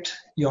that affect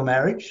your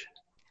marriage?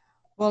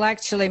 Well,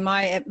 actually,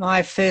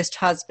 my first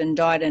husband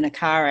died in a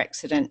car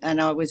accident, and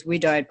I was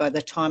widowed by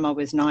the time I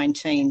was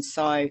 19.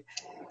 So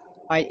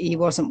he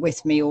wasn't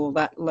with me all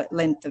that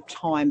length of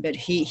time, but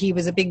he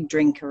was a big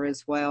drinker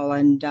as well.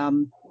 And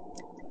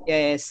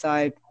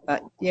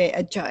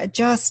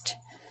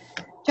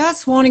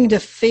just wanting to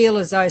feel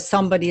as though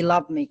somebody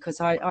loved me, because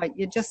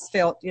you just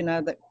felt, you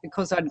know, that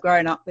because I'd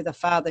grown up with a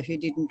father who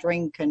didn't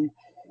drink, and,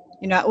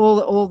 you know,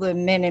 all the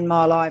men in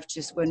my life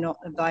just were not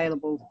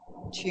available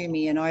to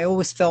me, and I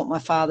always felt my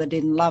father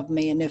didn't love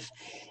me, and if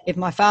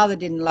my father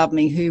didn't love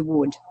me, who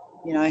would?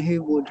 You know,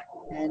 who would?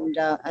 And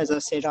as I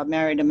said, I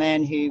married a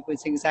man who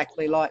was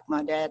exactly like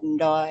my dad and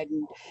died,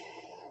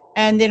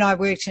 and then I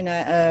went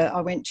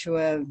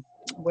to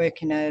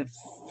work in a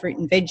fruit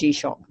and veggie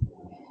shop,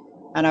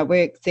 and I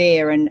worked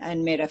there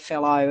and met a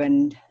fellow,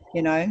 and,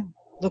 you know,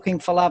 looking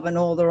for love in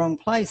all the wrong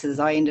places.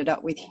 I ended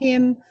up with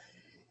him,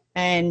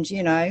 and,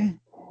 you know,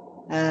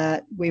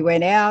 we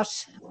went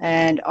out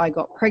and I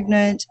got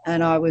pregnant,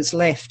 and I was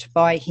left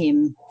by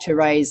him to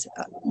raise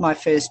my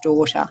first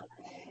daughter.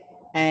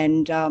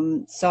 And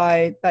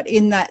but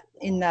in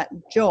that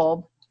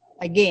job,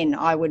 again,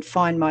 I would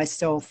find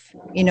myself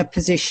in a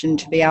position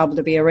to be able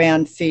to be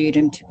around food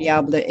and to be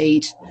able to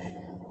eat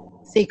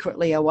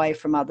secretly away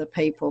from other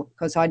people,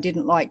 because I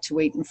didn't like to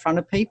eat in front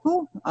of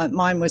people.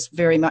 Mine was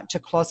very much a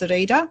closet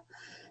eater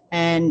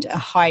and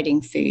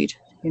hiding food,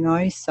 you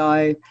know.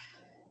 So,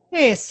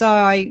 yeah, so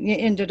I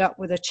ended up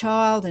with a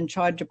child and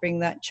tried to bring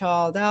that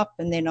child up,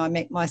 and then I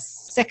met my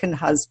second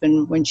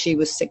husband when she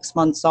was 6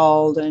 months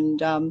old, and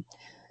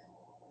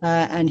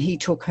he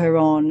took her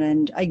on,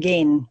 and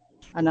again,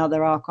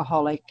 another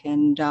alcoholic,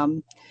 and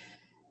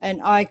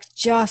I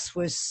just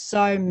was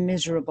so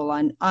miserable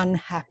and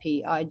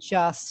unhappy. I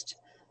just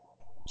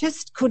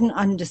couldn't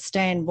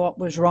understand what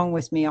was wrong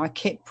with me. I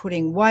kept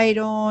putting weight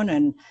on,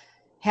 and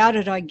how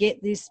did I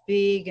get this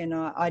big? And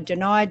I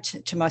denied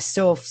to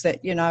myself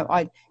that, you know,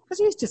 because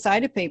I used to say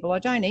to people, I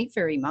don't eat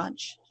very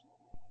much.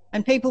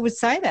 And people would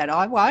say that,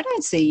 I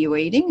don't see you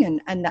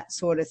eating, and that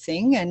sort of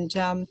thing. And,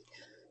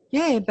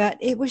 yeah, but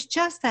it was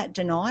just that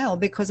denial,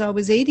 because I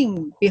was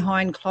eating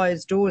behind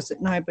closed doors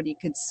that nobody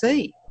could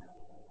see.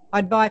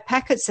 I'd buy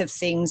packets of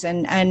things,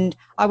 and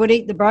I would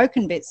eat the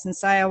broken bits and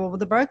say, oh, well,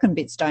 the broken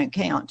bits don't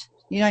count.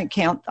 You don't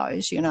count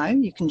those, you know.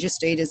 You can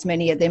just eat as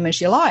many of them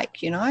as you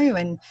like, you know.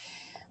 And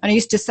I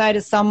used to say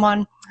to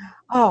someone,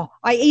 oh,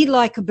 I eat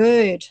like a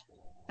bird.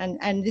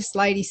 And this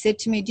lady said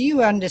to me, do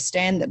you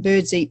understand that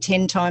birds eat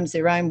 10 times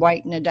their own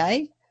weight in a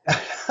day?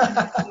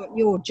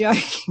 You're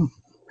joking.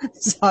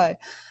 So,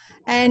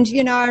 And,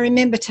 you know, I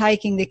remember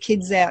taking the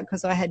kids out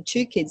because I had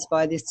 2 kids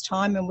by this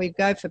time, and we'd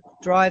go for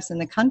drives in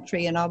the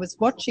country, and I was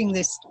watching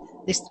this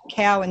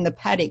cow in the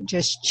paddock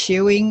just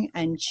chewing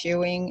and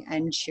chewing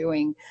and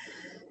chewing,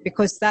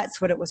 because that's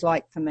what it was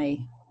like for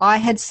me. I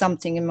had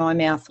something in my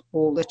mouth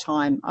all the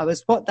time. I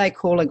was what they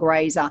call a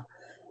grazer.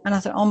 And I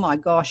thought, oh, my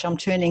gosh, I'm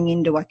turning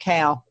into a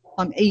cow.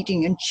 I'm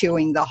eating and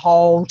chewing the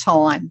whole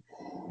time.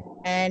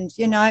 And,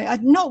 you know,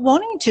 not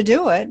wanting to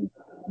do it,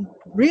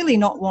 really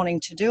not wanting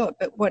to do it,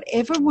 but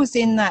whatever was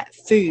in that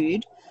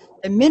food,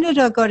 the minute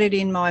I got it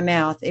in my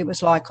mouth, it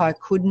was like I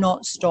could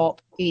not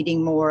stop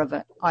eating more of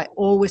it. I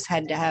always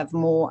had to have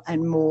more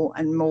and more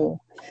and more.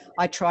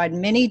 I tried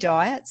many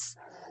diets,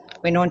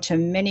 went on to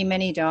many,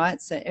 many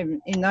diets.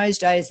 In those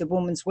days, the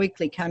Woman's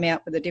Weekly came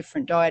out with a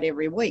different diet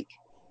every week.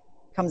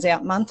 Comes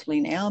out monthly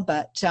now,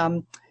 but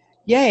so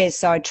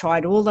I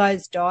tried all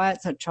those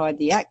diets. I tried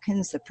the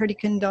Atkins, the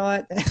Pritikin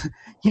diet,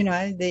 you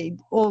know, the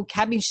all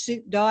cabbage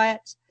soup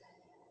diet,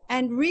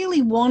 and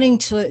really wanting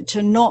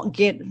to not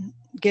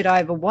get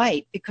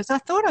overweight, because I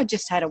thought I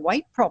just had a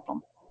weight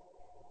problem.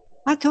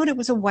 I thought it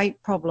was a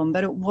weight problem,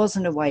 but it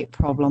wasn't a weight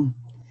problem.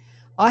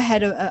 I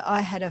had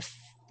a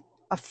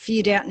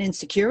feared out and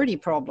insecurity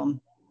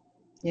problem.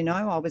 You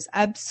know, I was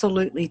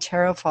absolutely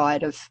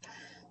terrified of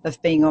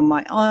being on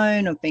my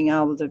own, of being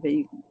able to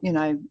be, you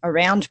know,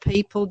 around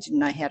people, didn't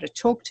know how to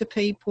talk to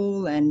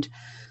people. And,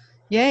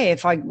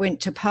 if I went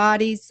to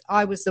parties,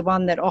 I was the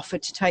one that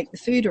offered to take the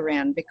food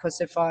around,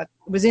 because if I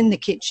was in the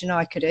kitchen,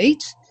 I could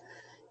eat,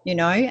 you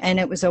know, and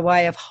it was a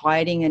way of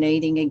hiding and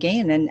eating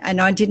again.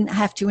 And I didn't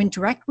have to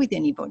interact with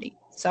anybody.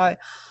 So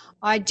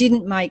I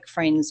didn't make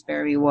friends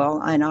very well,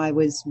 and I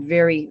was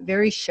very,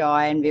 very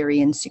shy and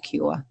very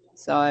insecure.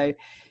 So,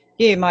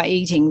 my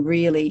eating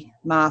really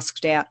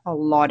masked out a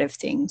lot of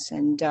things.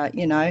 And,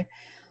 you know,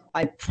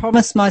 I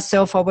promised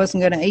myself I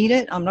wasn't going to eat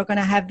it. I'm not going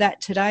to have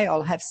that today.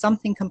 I'll have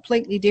something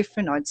completely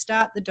different. I'd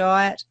start the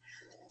diet.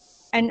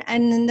 And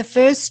in the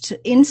first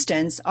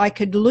instance, I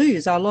could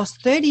lose. I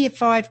lost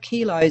 35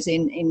 kilos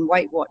in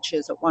Weight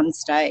Watchers at one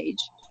stage,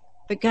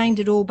 but gained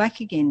it all back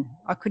again.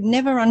 I could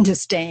never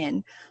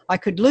understand. I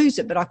could lose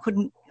it, but I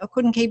couldn't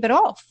keep it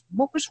off.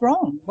 What was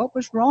wrong? What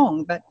was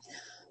wrong? But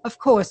of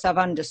course, I've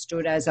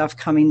understood as I've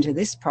come into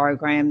this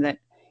program that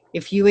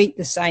if you eat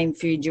the same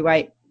food you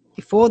ate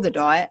before the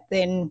diet,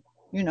 then,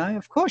 you know,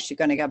 of course you're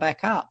going to go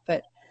back up.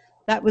 But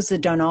that was the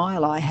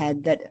denial I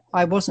had, that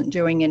I wasn't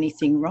doing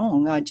anything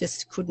wrong. I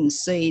just couldn't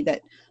see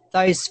that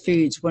those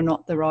foods were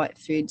not the right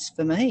foods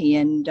for me.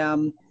 And,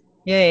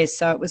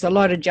 so it was a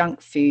lot of junk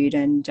food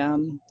and,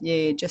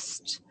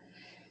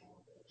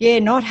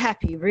 not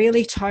happy,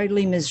 really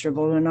totally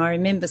miserable. And I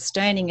remember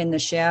standing in the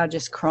shower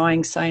just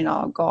crying, saying,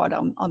 oh, God,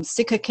 I'm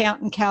sick of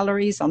counting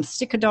calories. I'm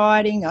sick of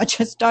dieting. I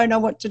just don't know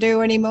what to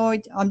do anymore.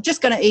 I'm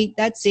just going to eat.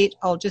 That's it.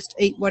 I'll just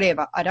eat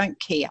whatever. I don't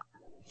care.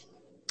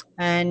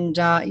 And,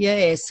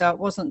 so it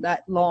wasn't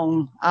that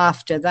long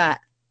after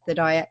that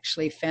I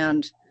actually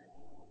found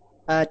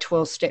a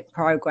 12-step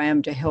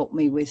program to help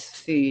me with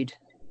food.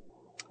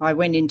 I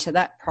went into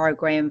that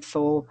program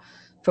for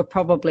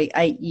probably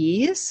 8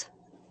 years.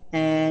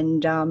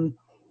 And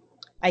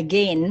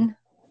again,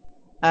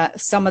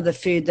 some of the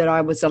food that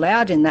I was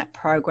allowed in that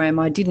program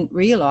I didn't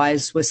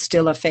realise was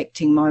still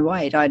affecting my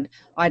weight.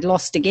 I'd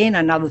lost again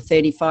another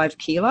 35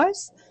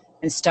 kilos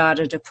and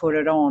started to put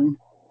it on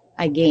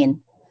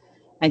again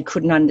and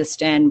couldn't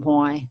understand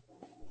why.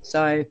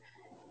 So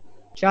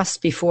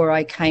just before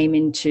I came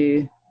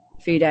into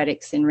Food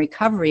Addicts in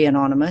Recovery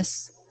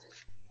Anonymous,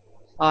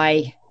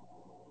 I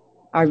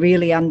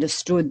really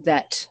understood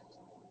that,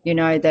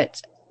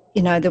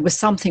 there was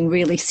something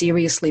really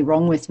seriously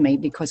wrong with me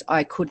because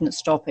I couldn't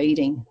stop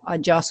eating. I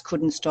just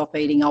couldn't stop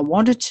eating. I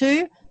wanted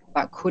to,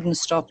 but couldn't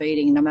stop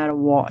eating no matter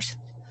what.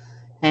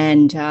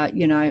 And,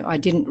 I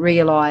didn't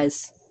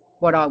realise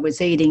what I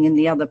was eating in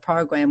the other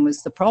program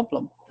was the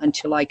problem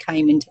until I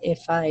came into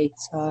FA.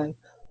 So,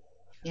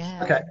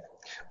 yeah. Okay.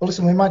 Well,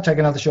 listen, we might take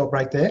another short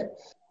break there.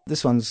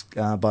 This one's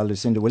by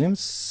Lucinda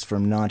Williams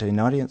from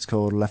 1990. It's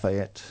called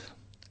Lafayette.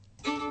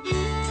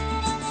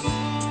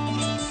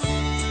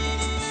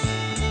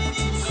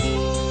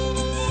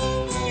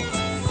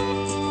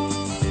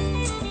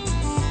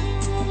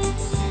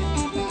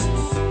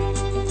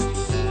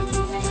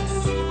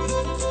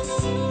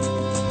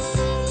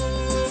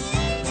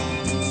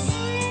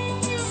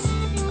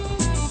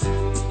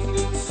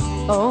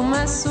 Oh,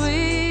 my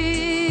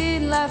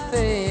sweet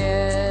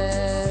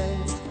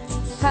Lafayette,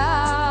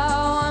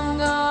 how I'm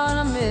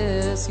gonna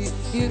miss you.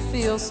 You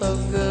feel so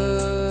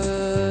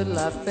good,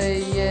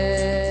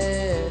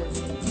 Lafayette.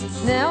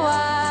 Now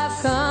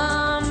I've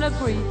come to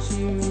greet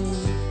you.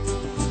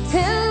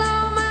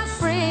 Hello, my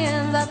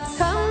friends, I've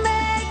come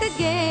back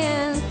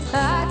again.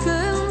 I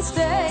couldn't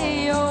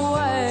stay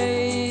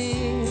away.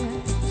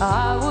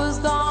 I was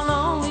gone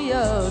only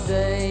a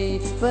day,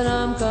 but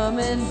I'm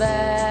coming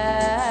back.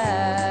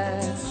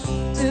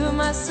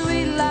 My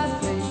sweet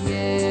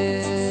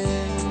Lafayette,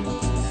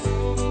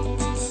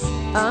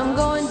 I'm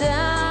going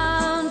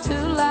down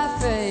to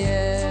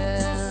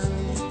Lafayette.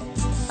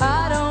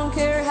 I don't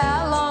care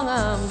how long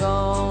I'm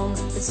gone,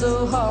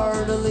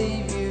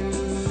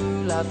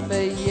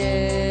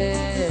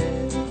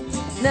 Lafayette.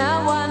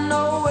 Now I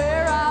know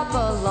where I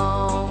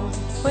belong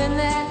when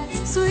that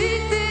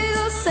sweet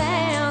fiddle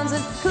sounds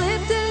and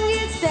Clifton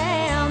gets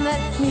down.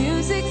 That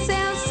music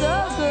sounds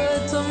so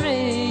good to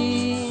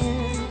me.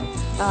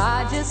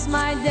 I just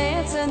might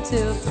dance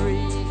until 3,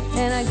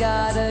 and I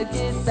gotta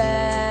get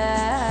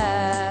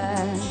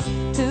back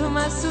to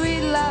my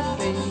sweet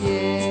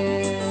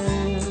Lafayette.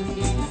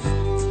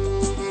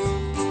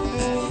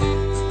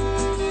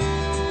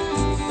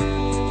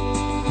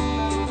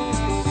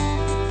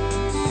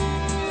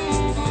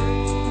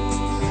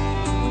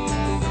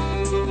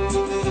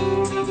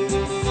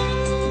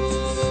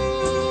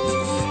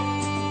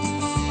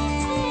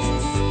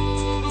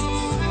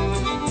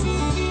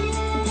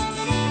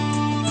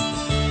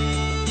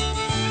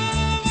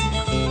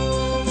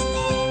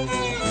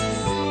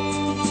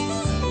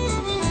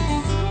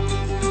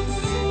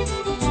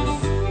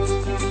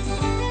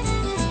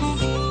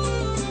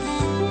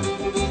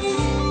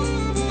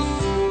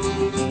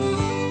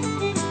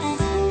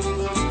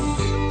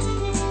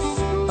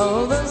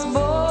 Oh, those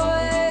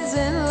boys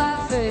in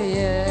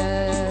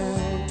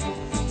Lafayette,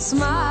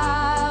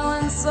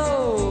 smiling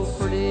so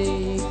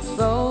pretty.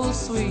 Those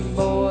sweet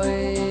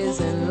boys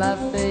in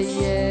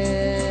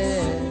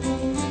Lafayette,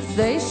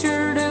 they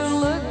sure do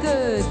look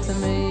good to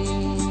me.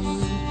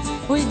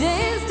 We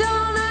danced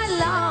all night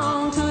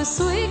long to a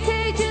sweet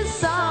Cajun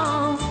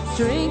song,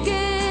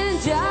 drinking,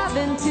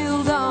 jiving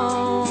till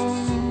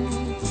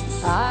dawn.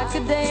 I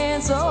could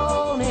dance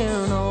on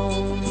and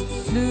on,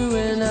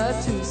 doing a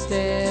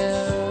two-step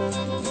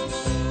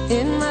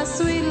in my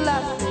sweet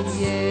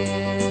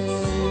Lafayette.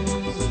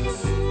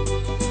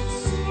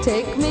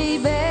 Take me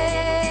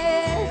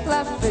back,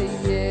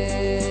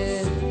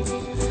 Lafayette,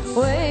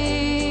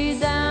 way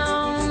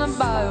down the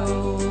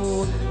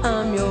bayou.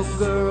 I'm your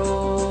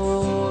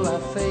girl,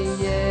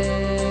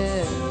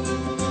 Lafayette,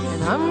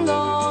 and I'm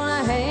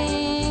gonna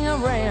hang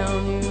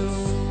around you.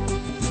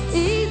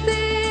 Eat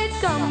that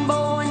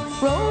gumbo and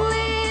roll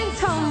and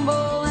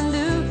tumble and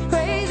do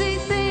crazy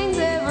things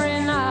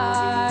every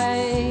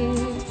night.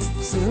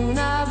 Soon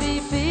I'll be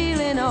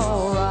feeling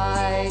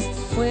alright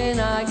when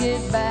I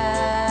get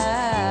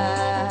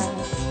back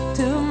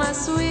to my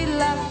sweet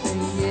Lafayette.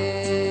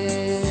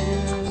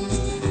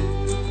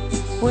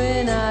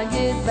 When I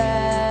get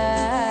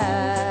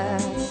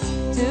back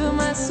to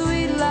my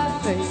sweet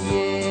Lafayette.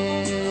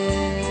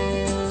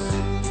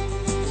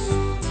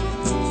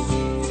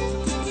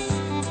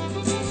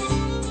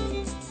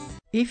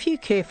 If you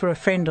care for a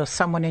friend or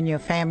someone in your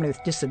family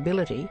with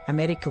disability, a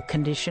medical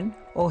condition,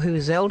 or who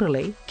is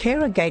elderly,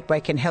 Carer Gateway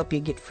can help you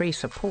get free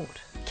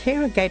support.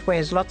 Carer Gateway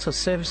has lots of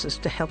services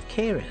to help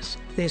carers.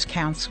 There's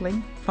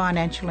counselling,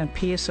 financial and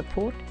peer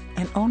support,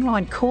 and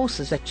online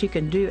courses that you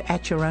can do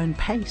at your own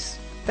pace.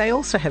 They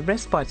also have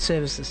respite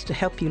services to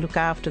help you look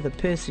after the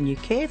person you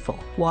care for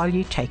while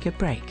you take a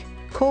break.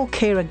 Call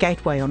Carer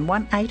Gateway on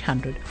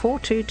 1800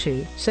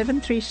 422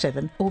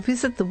 737 or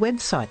visit the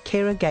website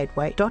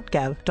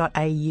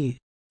carergateway.gov.au.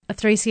 A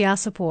 3CR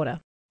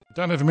supporter.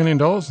 Don't have $1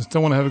 million and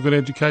still want to have a good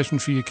education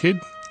for your kid?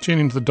 Tune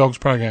into the DOGS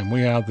program.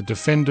 We are the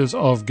defenders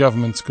of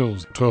government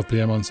schools. 12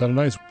 p.m. on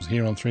Saturdays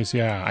here on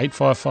 3CR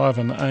 855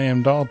 and the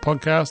AM dial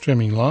podcast,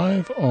 streaming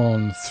live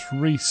on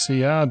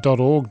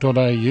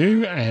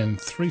 3cr.org.au and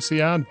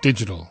 3CR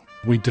Digital.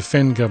 We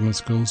defend government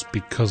schools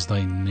because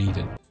they need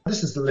it.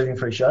 This is the Living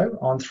Free Show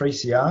on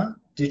 3CR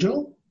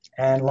Digital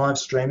and live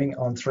streaming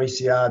on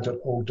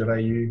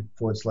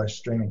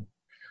 3cr.org.au/streaming.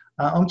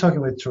 I'm talking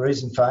with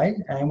Therese and Faye,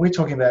 and we're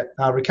talking about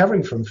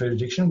recovering from food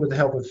addiction with the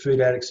help of Food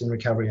Addicts in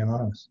Recovery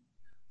Anonymous.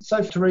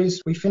 So,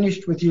 Therese, we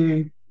finished with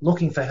you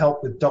looking for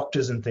help with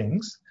doctors and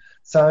things.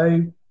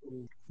 So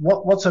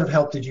what sort of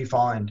help did you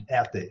find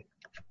out there?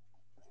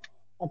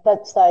 At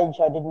that stage,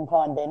 I didn't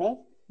find any.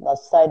 I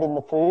stayed in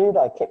the food.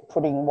 I kept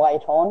putting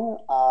weight on.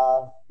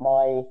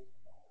 My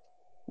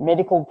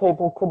medical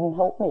people couldn't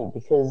help me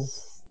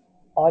because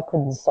I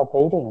couldn't stop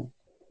eating.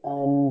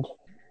 And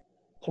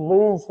to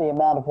lose the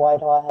amount of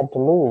weight I had to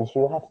lose,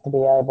 you have to be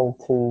able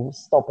to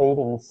stop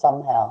eating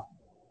somehow.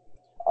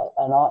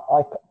 And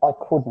I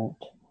couldn't.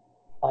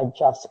 I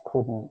just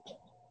couldn't.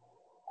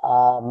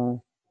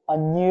 I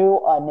knew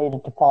I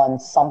needed to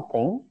find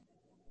something,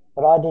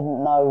 but I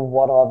didn't know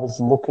what I was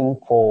looking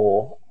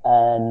for.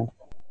 And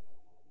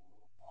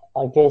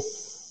I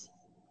guess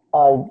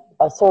I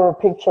saw a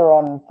picture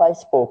on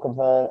Facebook of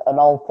an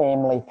old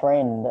family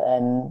friend,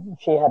 and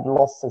she had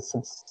lost a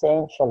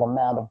substantial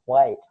amount of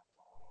weight.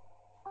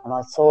 And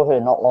I saw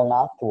her not long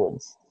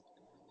afterwards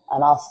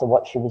and asked her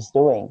what she was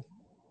doing,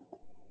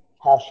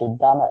 how she'd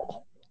done it.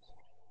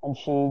 And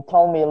she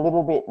told me a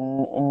little bit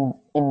and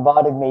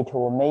invited me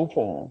to a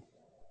meeting.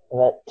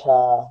 But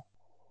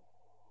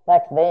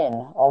back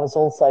then, I was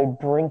also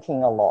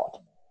drinking a lot.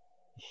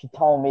 She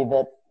told me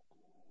that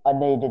I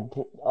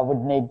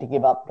would need to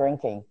give up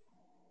drinking.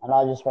 And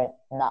I just went,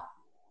 nah,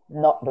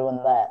 not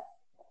doing that.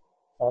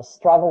 So I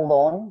struggled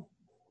on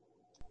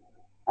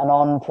and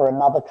on for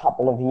another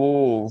couple of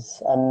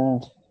years.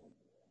 And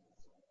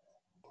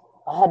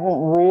I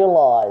hadn't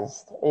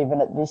realised,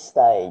 even at this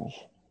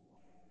stage,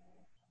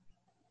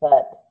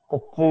 that the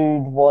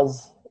food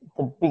was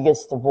the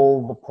biggest of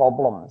all the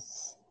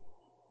problems.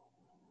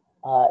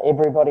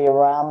 Everybody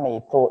around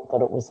me thought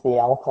that it was the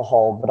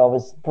alcohol, but I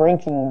was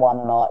drinking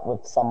one night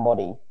with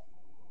somebody,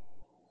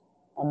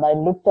 and they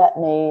looked at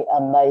me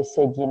and they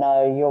said, you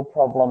know, your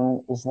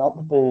problem is not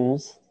the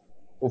booze,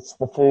 it's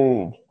the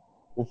food.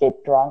 You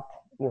get drunk,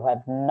 you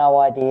have no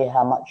idea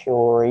how much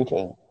you're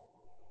eating.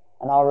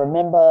 And I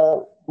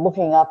remember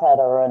looking up at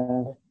her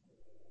and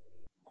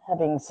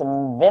having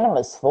some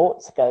venomous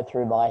thoughts go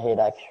through my head,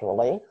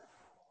 actually.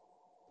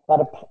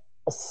 But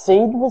a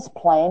seed was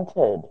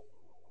planted,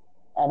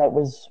 and it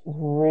was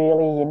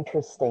really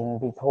interesting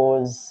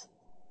because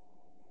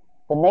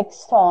the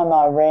next time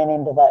I ran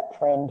into that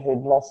friend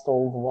who'd lost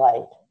all the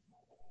weight,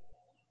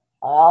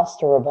 I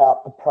asked her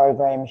about the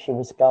program she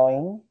was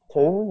going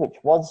to, which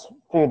was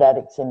Food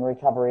Addicts in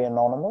Recovery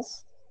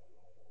Anonymous.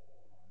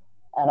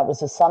 And it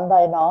was a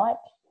Sunday night,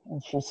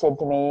 and she said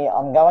to me,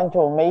 I'm going to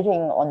a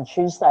meeting on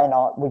Tuesday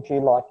night, would you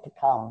like to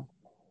come?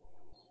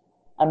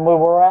 And we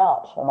were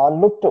out, and I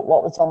looked at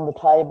what was on the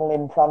table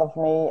in front of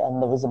me, and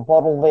there was a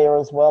bottle there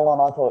as well,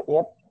 and I thought,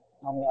 yep,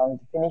 I'm going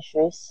to finish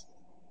this,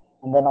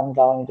 and then I'm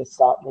going to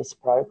start this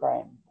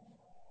program.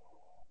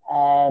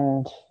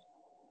 And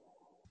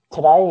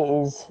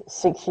today is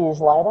 6 years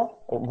later.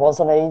 It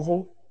wasn't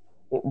easy.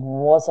 It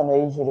wasn't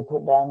easy to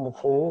put down the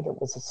food. It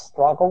was a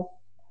struggle,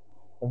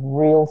 a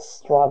real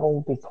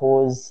struggle,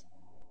 because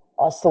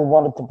I still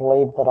wanted to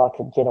believe that I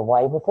could get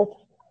away with it.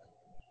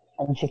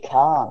 And you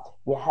can't.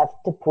 You have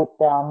to put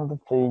down the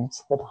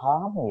foods that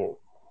harm you.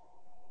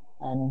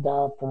 And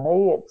for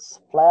me, it's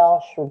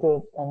flour, sugar,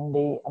 and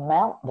the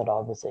amount that I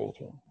was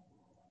eating.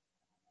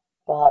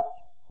 But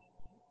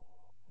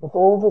with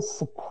all the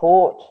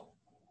support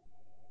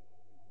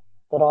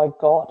that I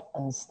got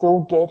and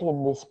still get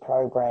in this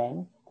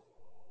program,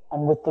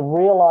 and with the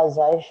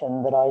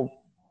realisation that I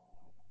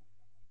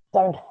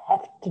don't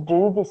have to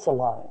do this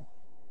alone,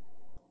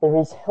 there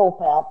is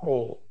help out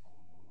there.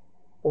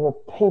 There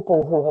are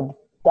people who have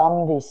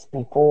done this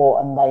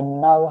before and they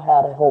know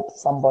how to help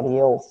somebody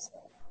else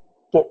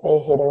get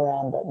their head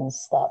around it and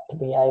start to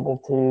be able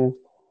to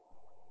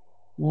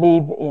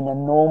live in a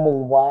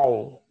normal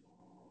way.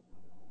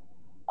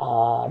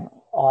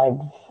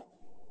 I've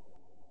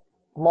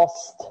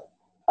lost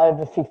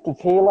over 50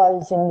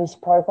 kilos in this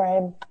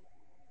program.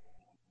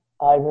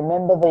 I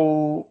remember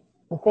the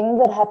thing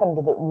that happened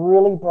that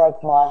really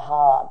broke my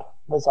heart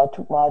was I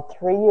took my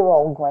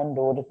 3-year-old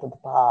granddaughter to the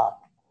park,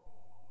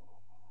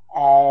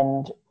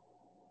 and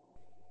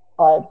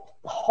I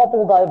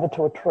hobbled over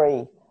to a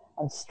tree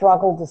and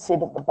struggled to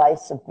sit at the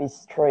base of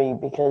this tree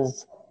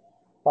because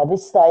by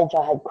this stage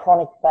I had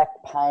chronic back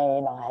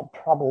pain, I had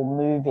trouble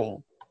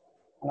moving.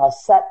 And I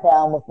sat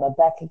down with my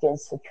back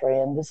against the tree,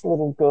 and this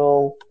little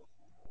girl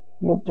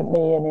looked at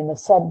me, and in a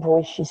sad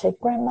voice she said,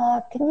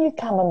 Grandma, can you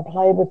come and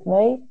play with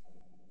me?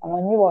 And I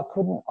knew I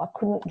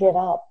couldn't get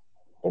up.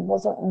 It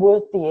wasn't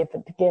worth the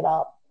effort to get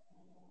up,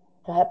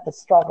 to have to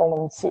struggle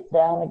and sit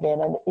down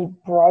again, and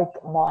it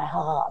broke my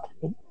heart.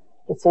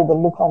 To see the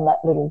look on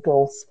that little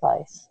girl's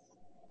face.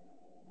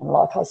 And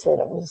like I said,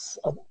 it was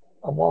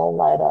a while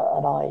later,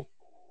 and I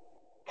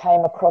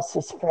came across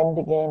this friend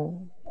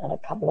again, and a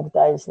couple of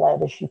days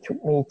later she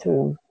took me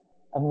to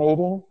a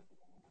meeting,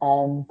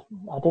 and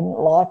I didn't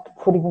like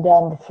putting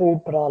down the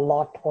food, but I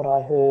liked what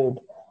I heard.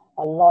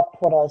 I liked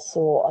what I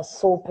saw. I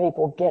saw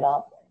people get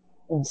up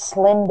in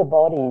slender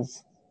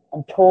bodies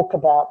and talk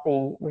about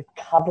the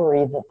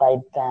recovery that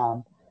they'd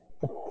found,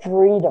 the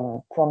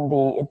freedom from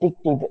the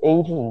addictive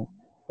eating,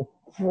 the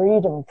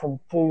freedom from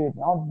food.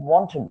 And I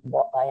wanted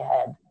what they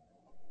had.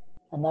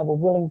 And they were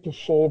willing to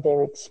share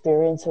their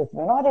experience with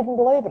me. And I didn't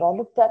believe it. I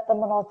looked at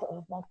them and I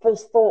thought, my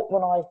first thought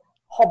when I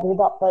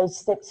hobbled up those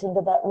steps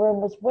into that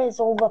room was, where's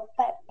all the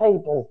fat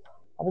people?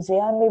 I was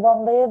the only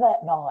one there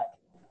that night.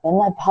 Then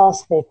they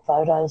passed their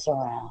photos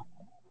around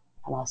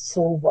and I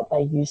saw what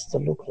they used to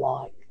look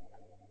like.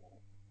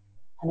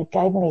 And it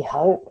gave me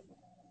hope.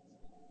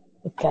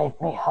 It gave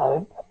me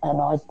hope.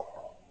 And I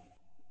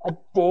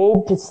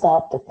dared to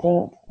start to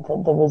think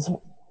that there was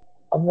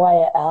a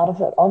way out of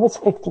it. I was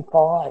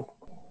 55.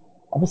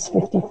 I was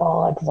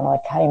 55 when I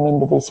came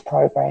into this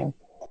program.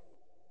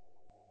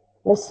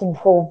 Less than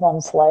 12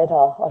 months later,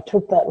 I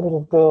took that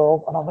little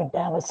girl and I went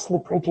down a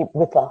slippery dip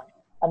with her.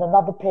 And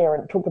another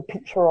parent took a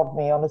picture of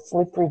me on a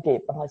slippery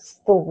dip, and I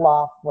still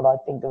laugh when I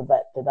think of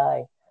that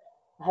today.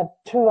 I have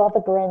 2 other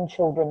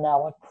grandchildren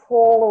now. I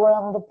crawl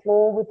around the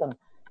floor with them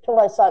till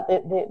they start,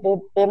 they're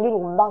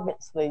little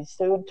nuggets, these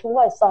 2, until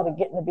they started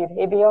getting a bit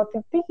heavy, I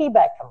could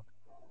piggyback them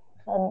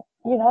and,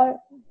 you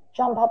know,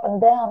 jump up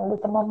and down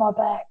with them on my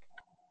back.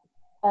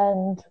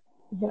 And,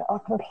 you know, I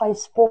can play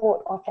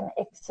sport, I can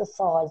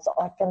exercise,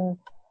 I can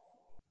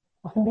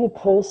be a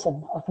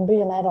person, I can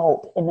be an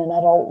adult in an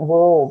adult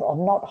world.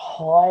 I'm not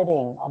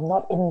hiding, I'm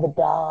not in the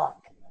dark,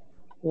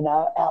 you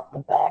know, out the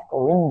back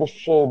or in the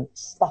shed,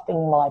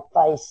 stuffing my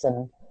face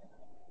and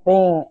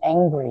being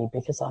angry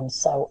because I'm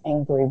so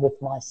angry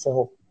with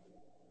myself.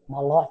 My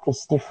life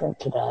is different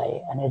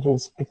today, and it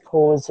is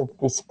because of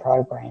this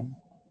program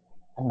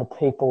and the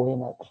people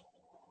in it.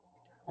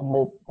 and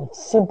the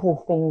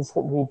simple things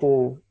that we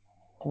do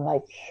to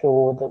make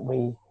sure that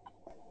we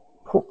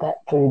put that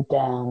food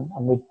down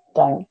and we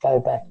don't go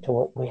back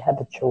to it. We have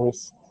a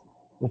choice.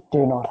 We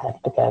do not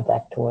have to go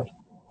back to it.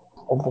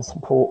 All the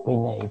support we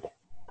need.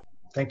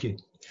 Thank you.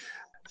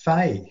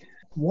 Faye,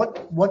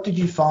 what did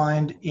you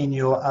find in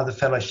your other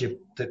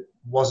fellowship that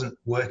wasn't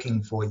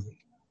working for you?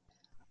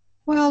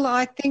 Well,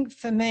 I think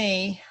for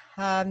me,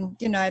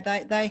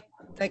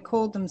 they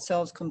called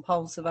themselves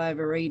compulsive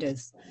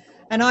overeaters.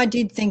 And I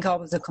did think I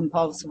was a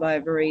compulsive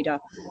overeater.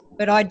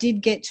 But I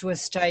did get to a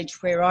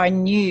stage where I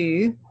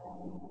knew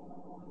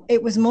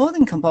it was more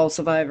than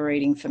compulsive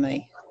overeating for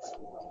me.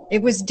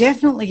 It was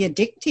definitely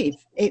addictive.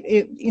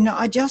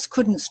 I just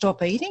couldn't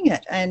stop eating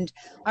it. And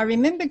I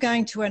remember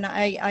going to an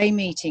AA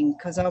meeting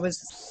because I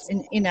was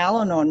in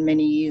Al-Anon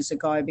many years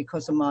ago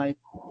because of my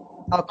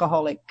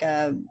alcoholic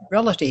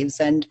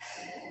relatives. And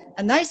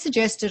they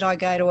suggested I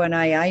go to an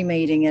AA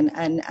meeting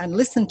and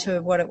listen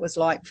to what it was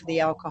like for the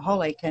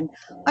alcoholic. And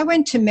I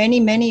went to many,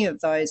 many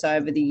of those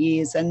over the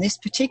years. And this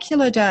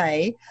particular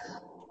day,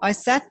 I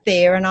sat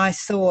there and I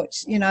thought,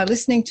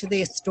 listening to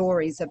their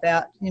stories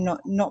about,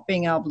 not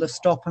being able to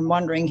stop and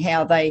wondering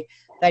how they'd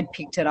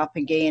picked it up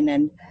again.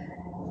 And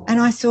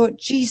I thought,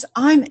 geez,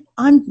 I'm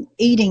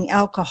eating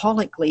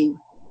alcoholically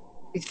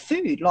with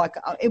food. Like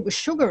it was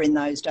sugar in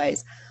those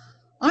days.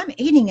 I'm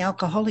eating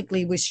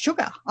alcoholically with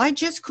sugar. I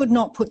just could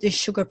not put this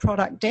sugar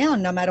product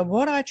down no matter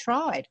what I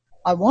tried.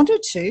 I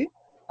wanted to.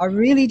 I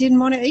really didn't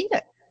want to eat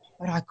it,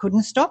 but I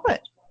couldn't stop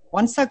it.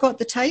 Once I got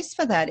the taste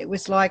for that, it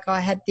was like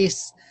I had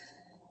this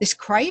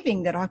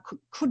craving that I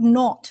could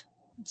not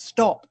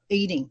stop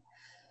eating.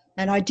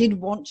 And I did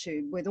want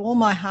to. With all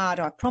my heart,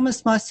 I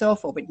promised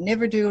myself I would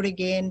never do it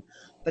again,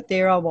 but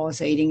there I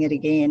was eating it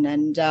again.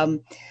 And,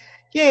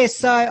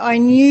 so I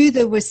knew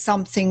there was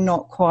something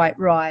not quite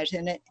right.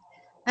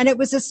 And it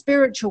was a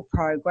spiritual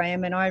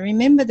program. And I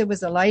remember there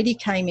was a lady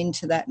came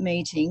into that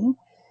meeting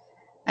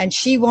and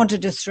she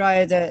wanted to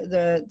throw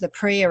the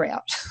prayer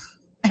out.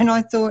 And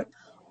I thought,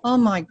 oh,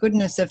 my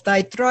goodness, if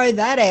they throw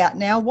that out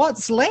now,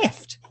 what's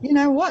left?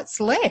 What's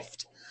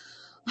left?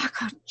 I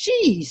got,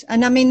 geez.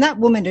 And, I mean, that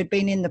woman had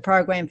been in the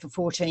program for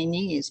 14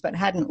 years but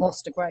hadn't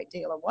lost a great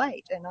deal of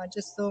weight. And I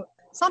just thought,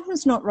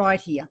 something's not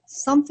right here.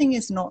 Something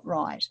is not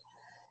right.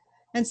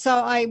 And so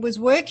I was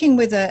working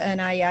with an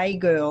AA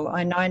girl,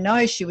 and I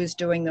know she was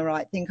doing the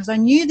right thing because I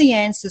knew the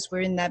answers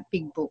were in that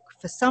big book.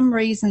 For some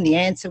reason, the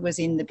answer was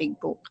in the big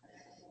book,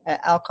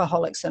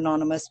 Alcoholics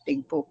Anonymous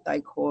big book,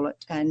 they call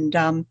it. And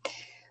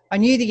I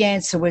knew the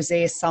answer was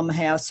there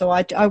somehow. So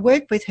I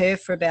worked with her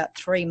for about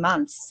 3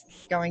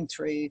 months, going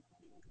through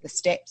the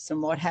steps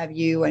and what have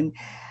you. And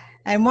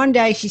one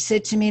day she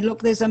said to me,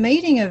 look, there's a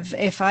meeting of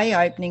FA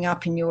opening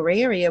up in your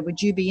area.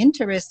 Would you be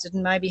interested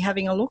in maybe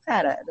having a look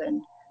at it?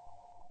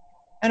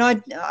 And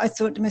I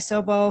thought to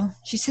myself, well,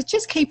 she said,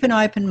 just keep an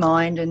open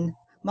mind. And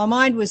my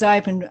mind was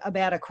open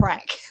about a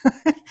crack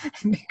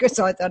because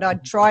I thought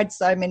I'd tried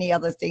so many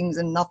other things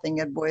and nothing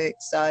had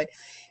worked. So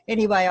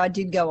anyway, I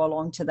did go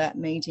along to that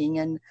meeting.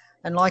 And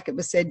like it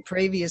was said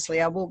previously,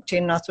 I walked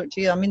in and I thought,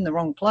 gee, I'm in the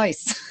wrong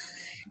place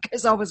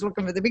because I was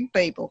looking for the big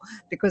people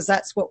because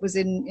that's what was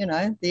in,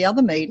 the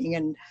other meeting.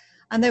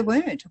 And they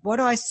weren't. What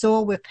I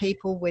saw were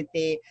people with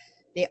their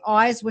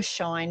eyes were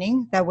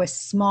shining, they were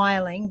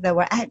smiling, they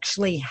were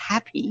actually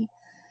happy,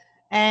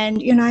 and,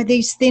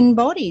 these thin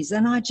bodies.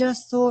 And I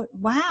just thought,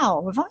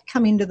 wow, have I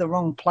come into the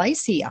wrong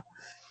place here?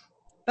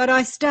 But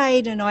I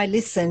stayed and I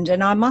listened,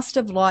 and I must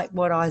have liked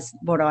what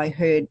I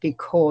heard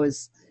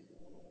because,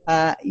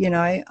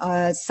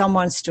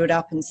 someone stood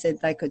up and said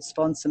they could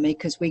sponsor me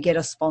because we get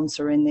a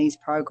sponsor in these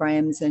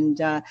programs, and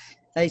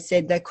they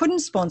said they couldn't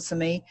sponsor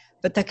me,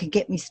 but they could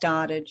get me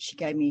started. She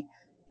gave me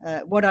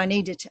what I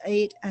needed to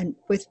eat and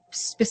with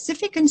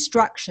specific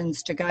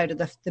instructions to go to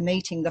the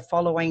meeting the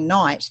following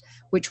night,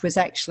 which was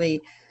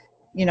actually,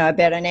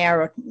 about an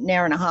hour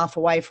and a half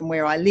away from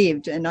where I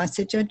lived. And I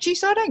said,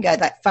 geez, I don't go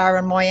that far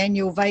on my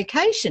annual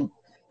vacation.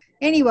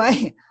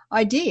 Anyway,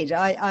 I did.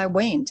 I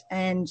went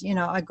and,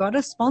 I got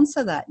a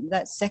sponsor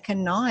that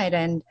second night.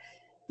 And,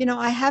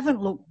 I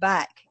haven't looked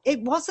back.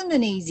 It wasn't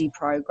an easy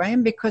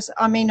program because,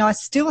 I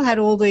still had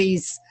all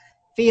these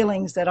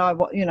feelings that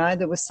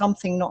there was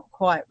something not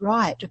quite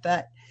right.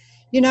 But,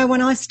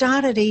 when I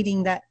started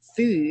eating that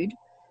food,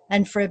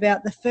 and for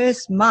about the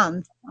first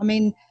month,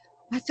 I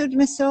thought to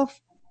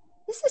myself,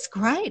 this is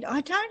great.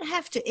 I don't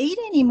have to eat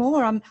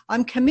anymore.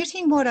 I'm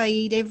committing what I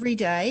eat every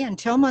day and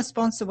tell my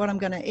sponsor what I'm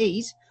going to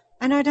eat,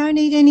 and I don't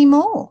eat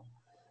anymore.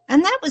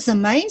 And that was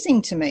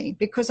amazing to me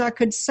because I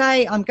could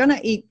say, I'm going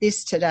to eat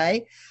this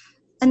today,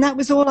 and that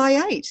was all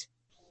I ate.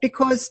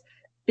 Because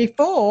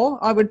before,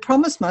 I would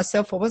promise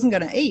myself I wasn't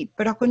going to eat,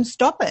 but I couldn't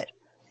stop it.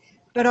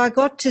 But I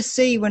got to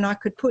see when I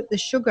could put the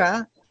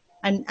sugar,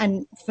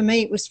 and for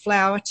me it was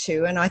flour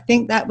too, and I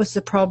think that was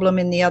the problem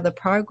in the other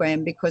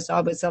program because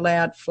I was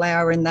allowed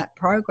flour in that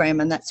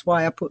program, and that's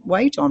why I put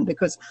weight on,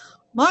 because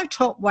my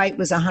top weight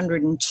was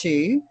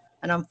 102,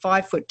 and I'm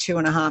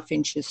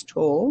 5'2.5"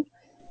 tall,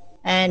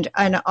 and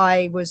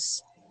I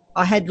was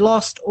I had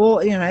lost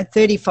all,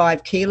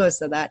 35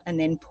 kilos of that and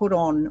then put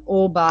on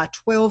all bar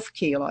 12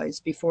 kilos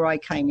before I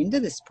came into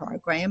this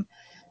program.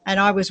 And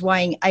I was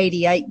weighing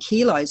 88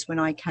 kilos when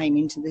I came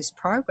into this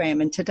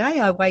program. And today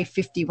I weigh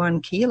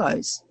 51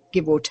 kilos,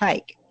 give or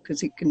take,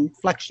 because it can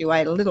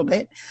fluctuate a little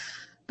bit.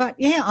 But,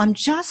 yeah, I'm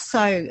just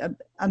so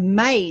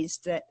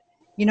amazed that,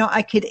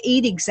 I could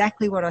eat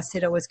exactly what I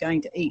said I was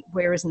going to eat,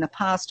 whereas in the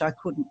past I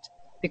couldn't,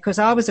 because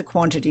I was a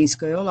quantities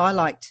girl. I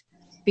liked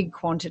big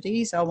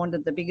quantities. I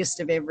wanted the biggest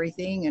of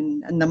everything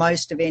and the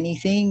most of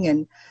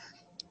anything.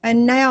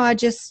 And now I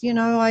just,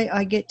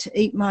 I get to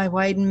eat my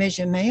weigh and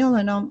measure meal,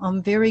 and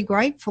I'm very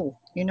grateful,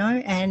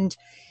 and,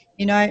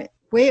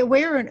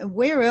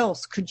 where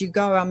else could you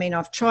go? I mean,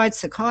 I've tried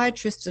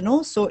psychiatrists and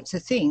all sorts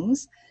of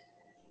things,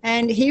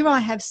 and here I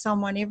have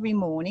someone every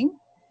morning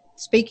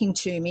speaking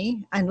to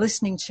me and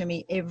listening to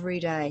me every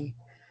day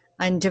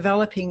and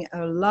developing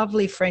a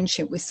lovely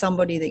friendship with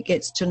somebody that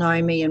gets to know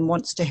me and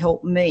wants to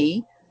help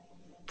me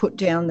put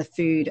down the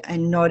food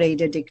and not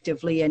eat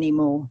addictively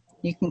anymore.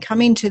 You can come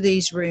into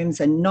these rooms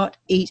and not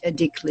eat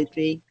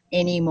addictively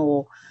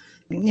anymore.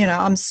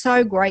 I'm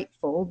so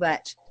grateful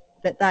that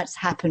that's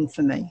happened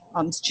for me.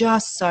 I'm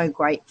just so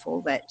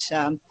grateful that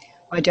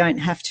I don't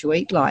have to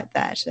eat like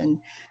that.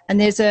 And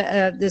there's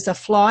a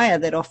flyer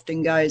that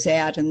often goes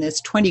out, and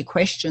there's 20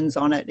 questions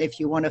on it if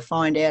you want to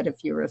find out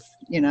if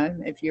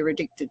you're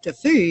addicted to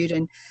food.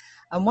 And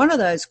one of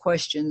those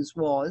questions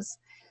was,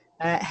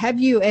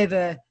 have you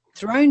ever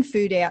thrown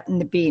food out in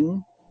the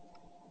bin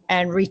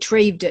and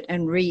retrieved it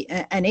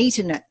and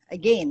eaten it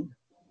again?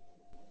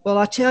 Well,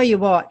 I tell you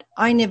what,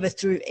 I never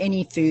threw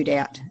any food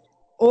out.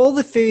 All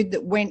the food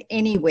that went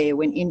anywhere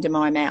went into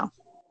my mouth.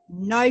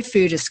 No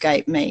food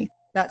escaped me.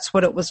 That's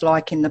what it was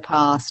like in the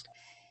past.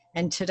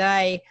 And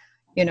today,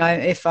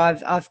 if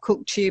I've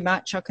cooked too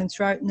much, I can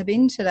throw it in the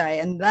bin today.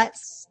 And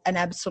that's an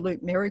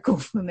absolute miracle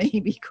for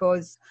me,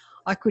 because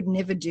I could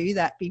never do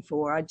that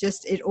before.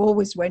 It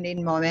always went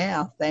in my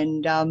mouth.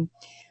 And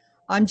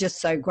I'm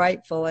just so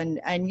grateful. And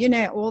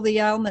all the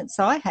ailments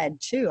I had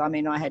too. I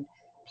mean, I had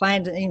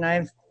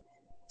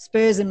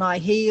spurs in my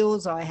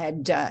heels. I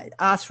had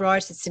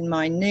arthritis in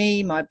my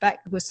knee. My back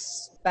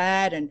was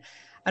bad.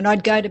 And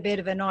I'd go to bed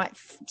of a night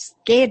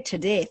scared to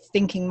death,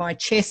 thinking my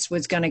chest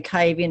was going to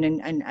cave in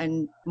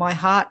and my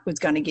heart was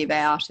going to give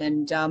out.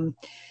 And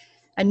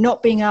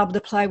not being able to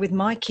play with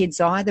my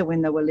kids either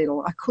when they were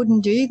little. I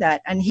couldn't do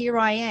that. And here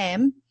I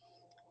am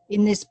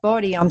in this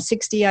body. I'm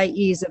 68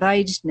 years of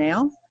age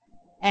now.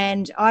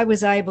 And I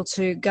was able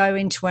to go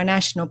into a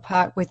national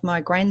park with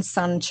my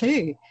grandson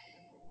too.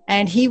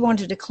 And he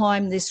wanted to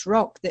climb this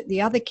rock that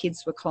the other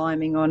kids were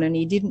climbing on, and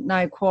he didn't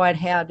know quite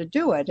how to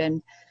do it.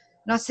 And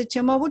I said to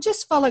him, well,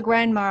 just follow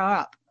Grandma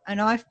up. And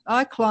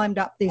I climbed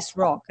up this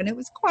rock, and it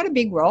was quite a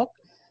big rock.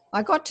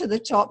 I got to the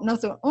top, and I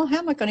thought, how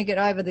am I going to get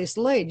over this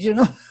ledge?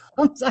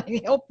 I'm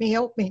saying, help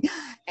me.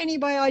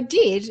 Anyway, I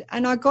did,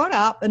 and I got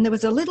up, and there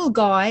was a little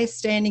guy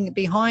standing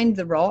behind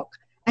the rock.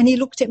 And he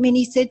looked at me and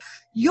he said,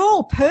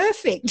 you're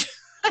perfect.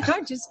 And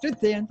I just stood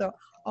there and thought,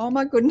 oh,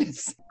 my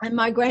goodness. And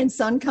my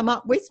grandson come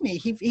up with me.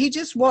 He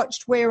just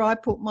watched where I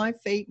put my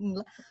feet.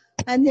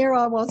 And there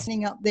I was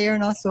sitting up there,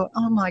 and I thought,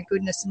 oh, my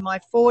goodness, in my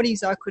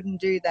 40s I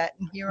couldn't do that.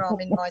 And here I'm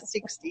in my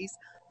 60s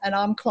and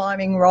I'm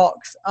climbing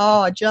rocks.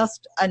 Oh,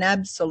 just an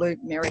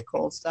absolute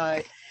miracle.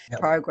 So the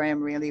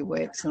program really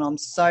works, and I'm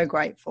so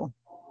grateful.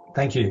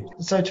 Thank you.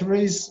 So,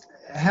 Therese,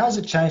 how has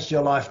it changed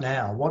your life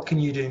now? What can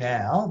you do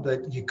now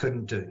that you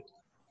couldn't do?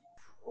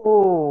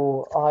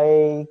 Oh,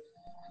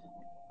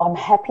 I'm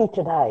happy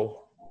today.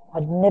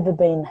 I'd never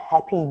been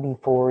happy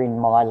before in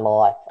my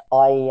life.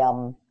 I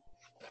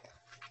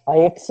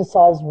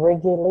exercise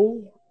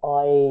regularly.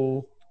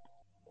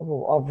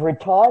 I've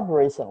retired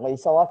recently,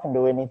 so I can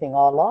do anything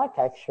I like,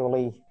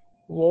 actually.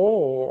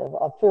 Yeah,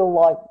 I feel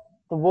like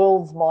the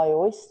world's my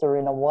oyster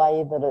in a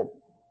way that it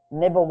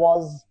never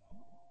was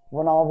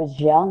when I was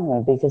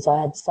young, because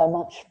I had so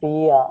much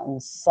fear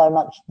and so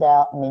much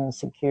doubt and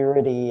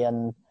insecurity.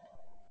 And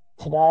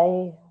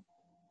today,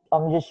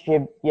 I'm just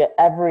your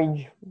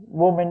average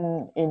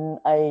woman in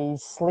a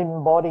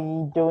slim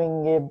body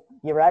doing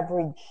your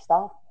average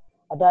stuff.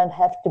 I don't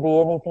have to be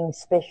anything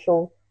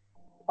special.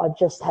 I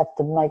just have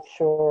to make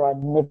sure I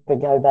never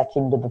go back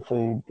into the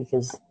food,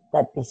 because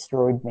that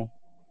destroyed me.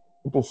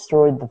 It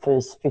destroyed the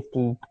first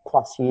 50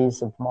 plus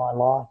years of my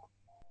life.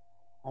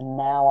 And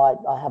now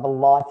I have a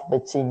life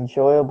that's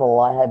enjoyable.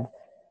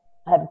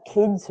 I have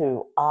kids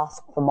who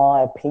ask for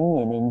my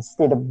opinion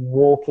instead of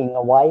walking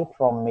away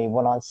from me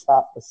when I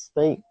start to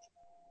speak.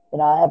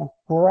 I have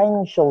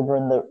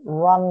grandchildren that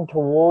run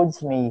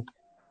towards me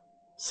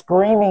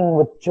screaming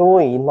with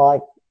joy,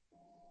 like,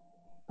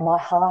 my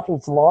heart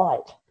is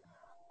light.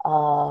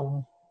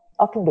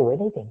 I can do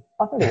anything.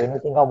 I can do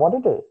anything I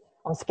want to do.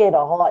 I'm scared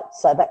of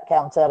heights, so that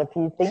counts out a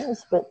few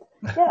things. But,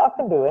 yeah, I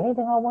can do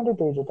anything I want to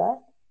do today.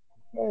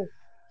 Yeah.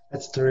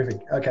 That's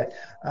terrific. Okay.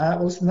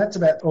 Well, listen, that's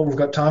about all we've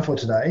got time for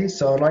today.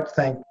 So I'd like to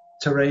thank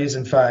Therese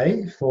and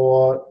Faye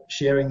for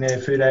sharing their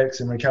Food Addicts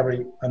and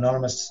Recovery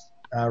Anonymous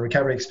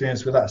recovery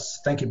experience with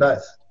us. Thank you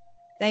both.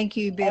 Thank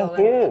you, Bill. Thank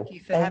you. And thank you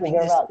for having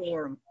this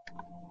forum.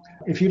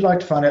 If you'd like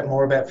to find out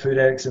more about Food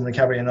Addicts and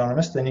Recovery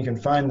Anonymous, then you can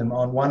phone them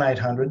on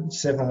 1800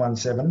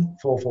 717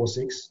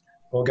 446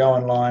 or go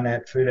online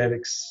at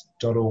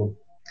foodaddicts.org.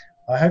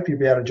 I hope you'll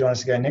be able to join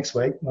us again next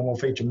week when we'll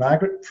feature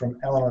Margaret from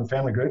Al-Anon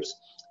Family Groups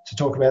to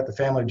talk about the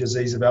family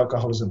disease of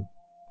alcoholism.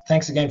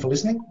 Thanks again for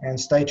listening, and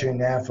stay tuned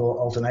now for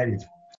Alternative.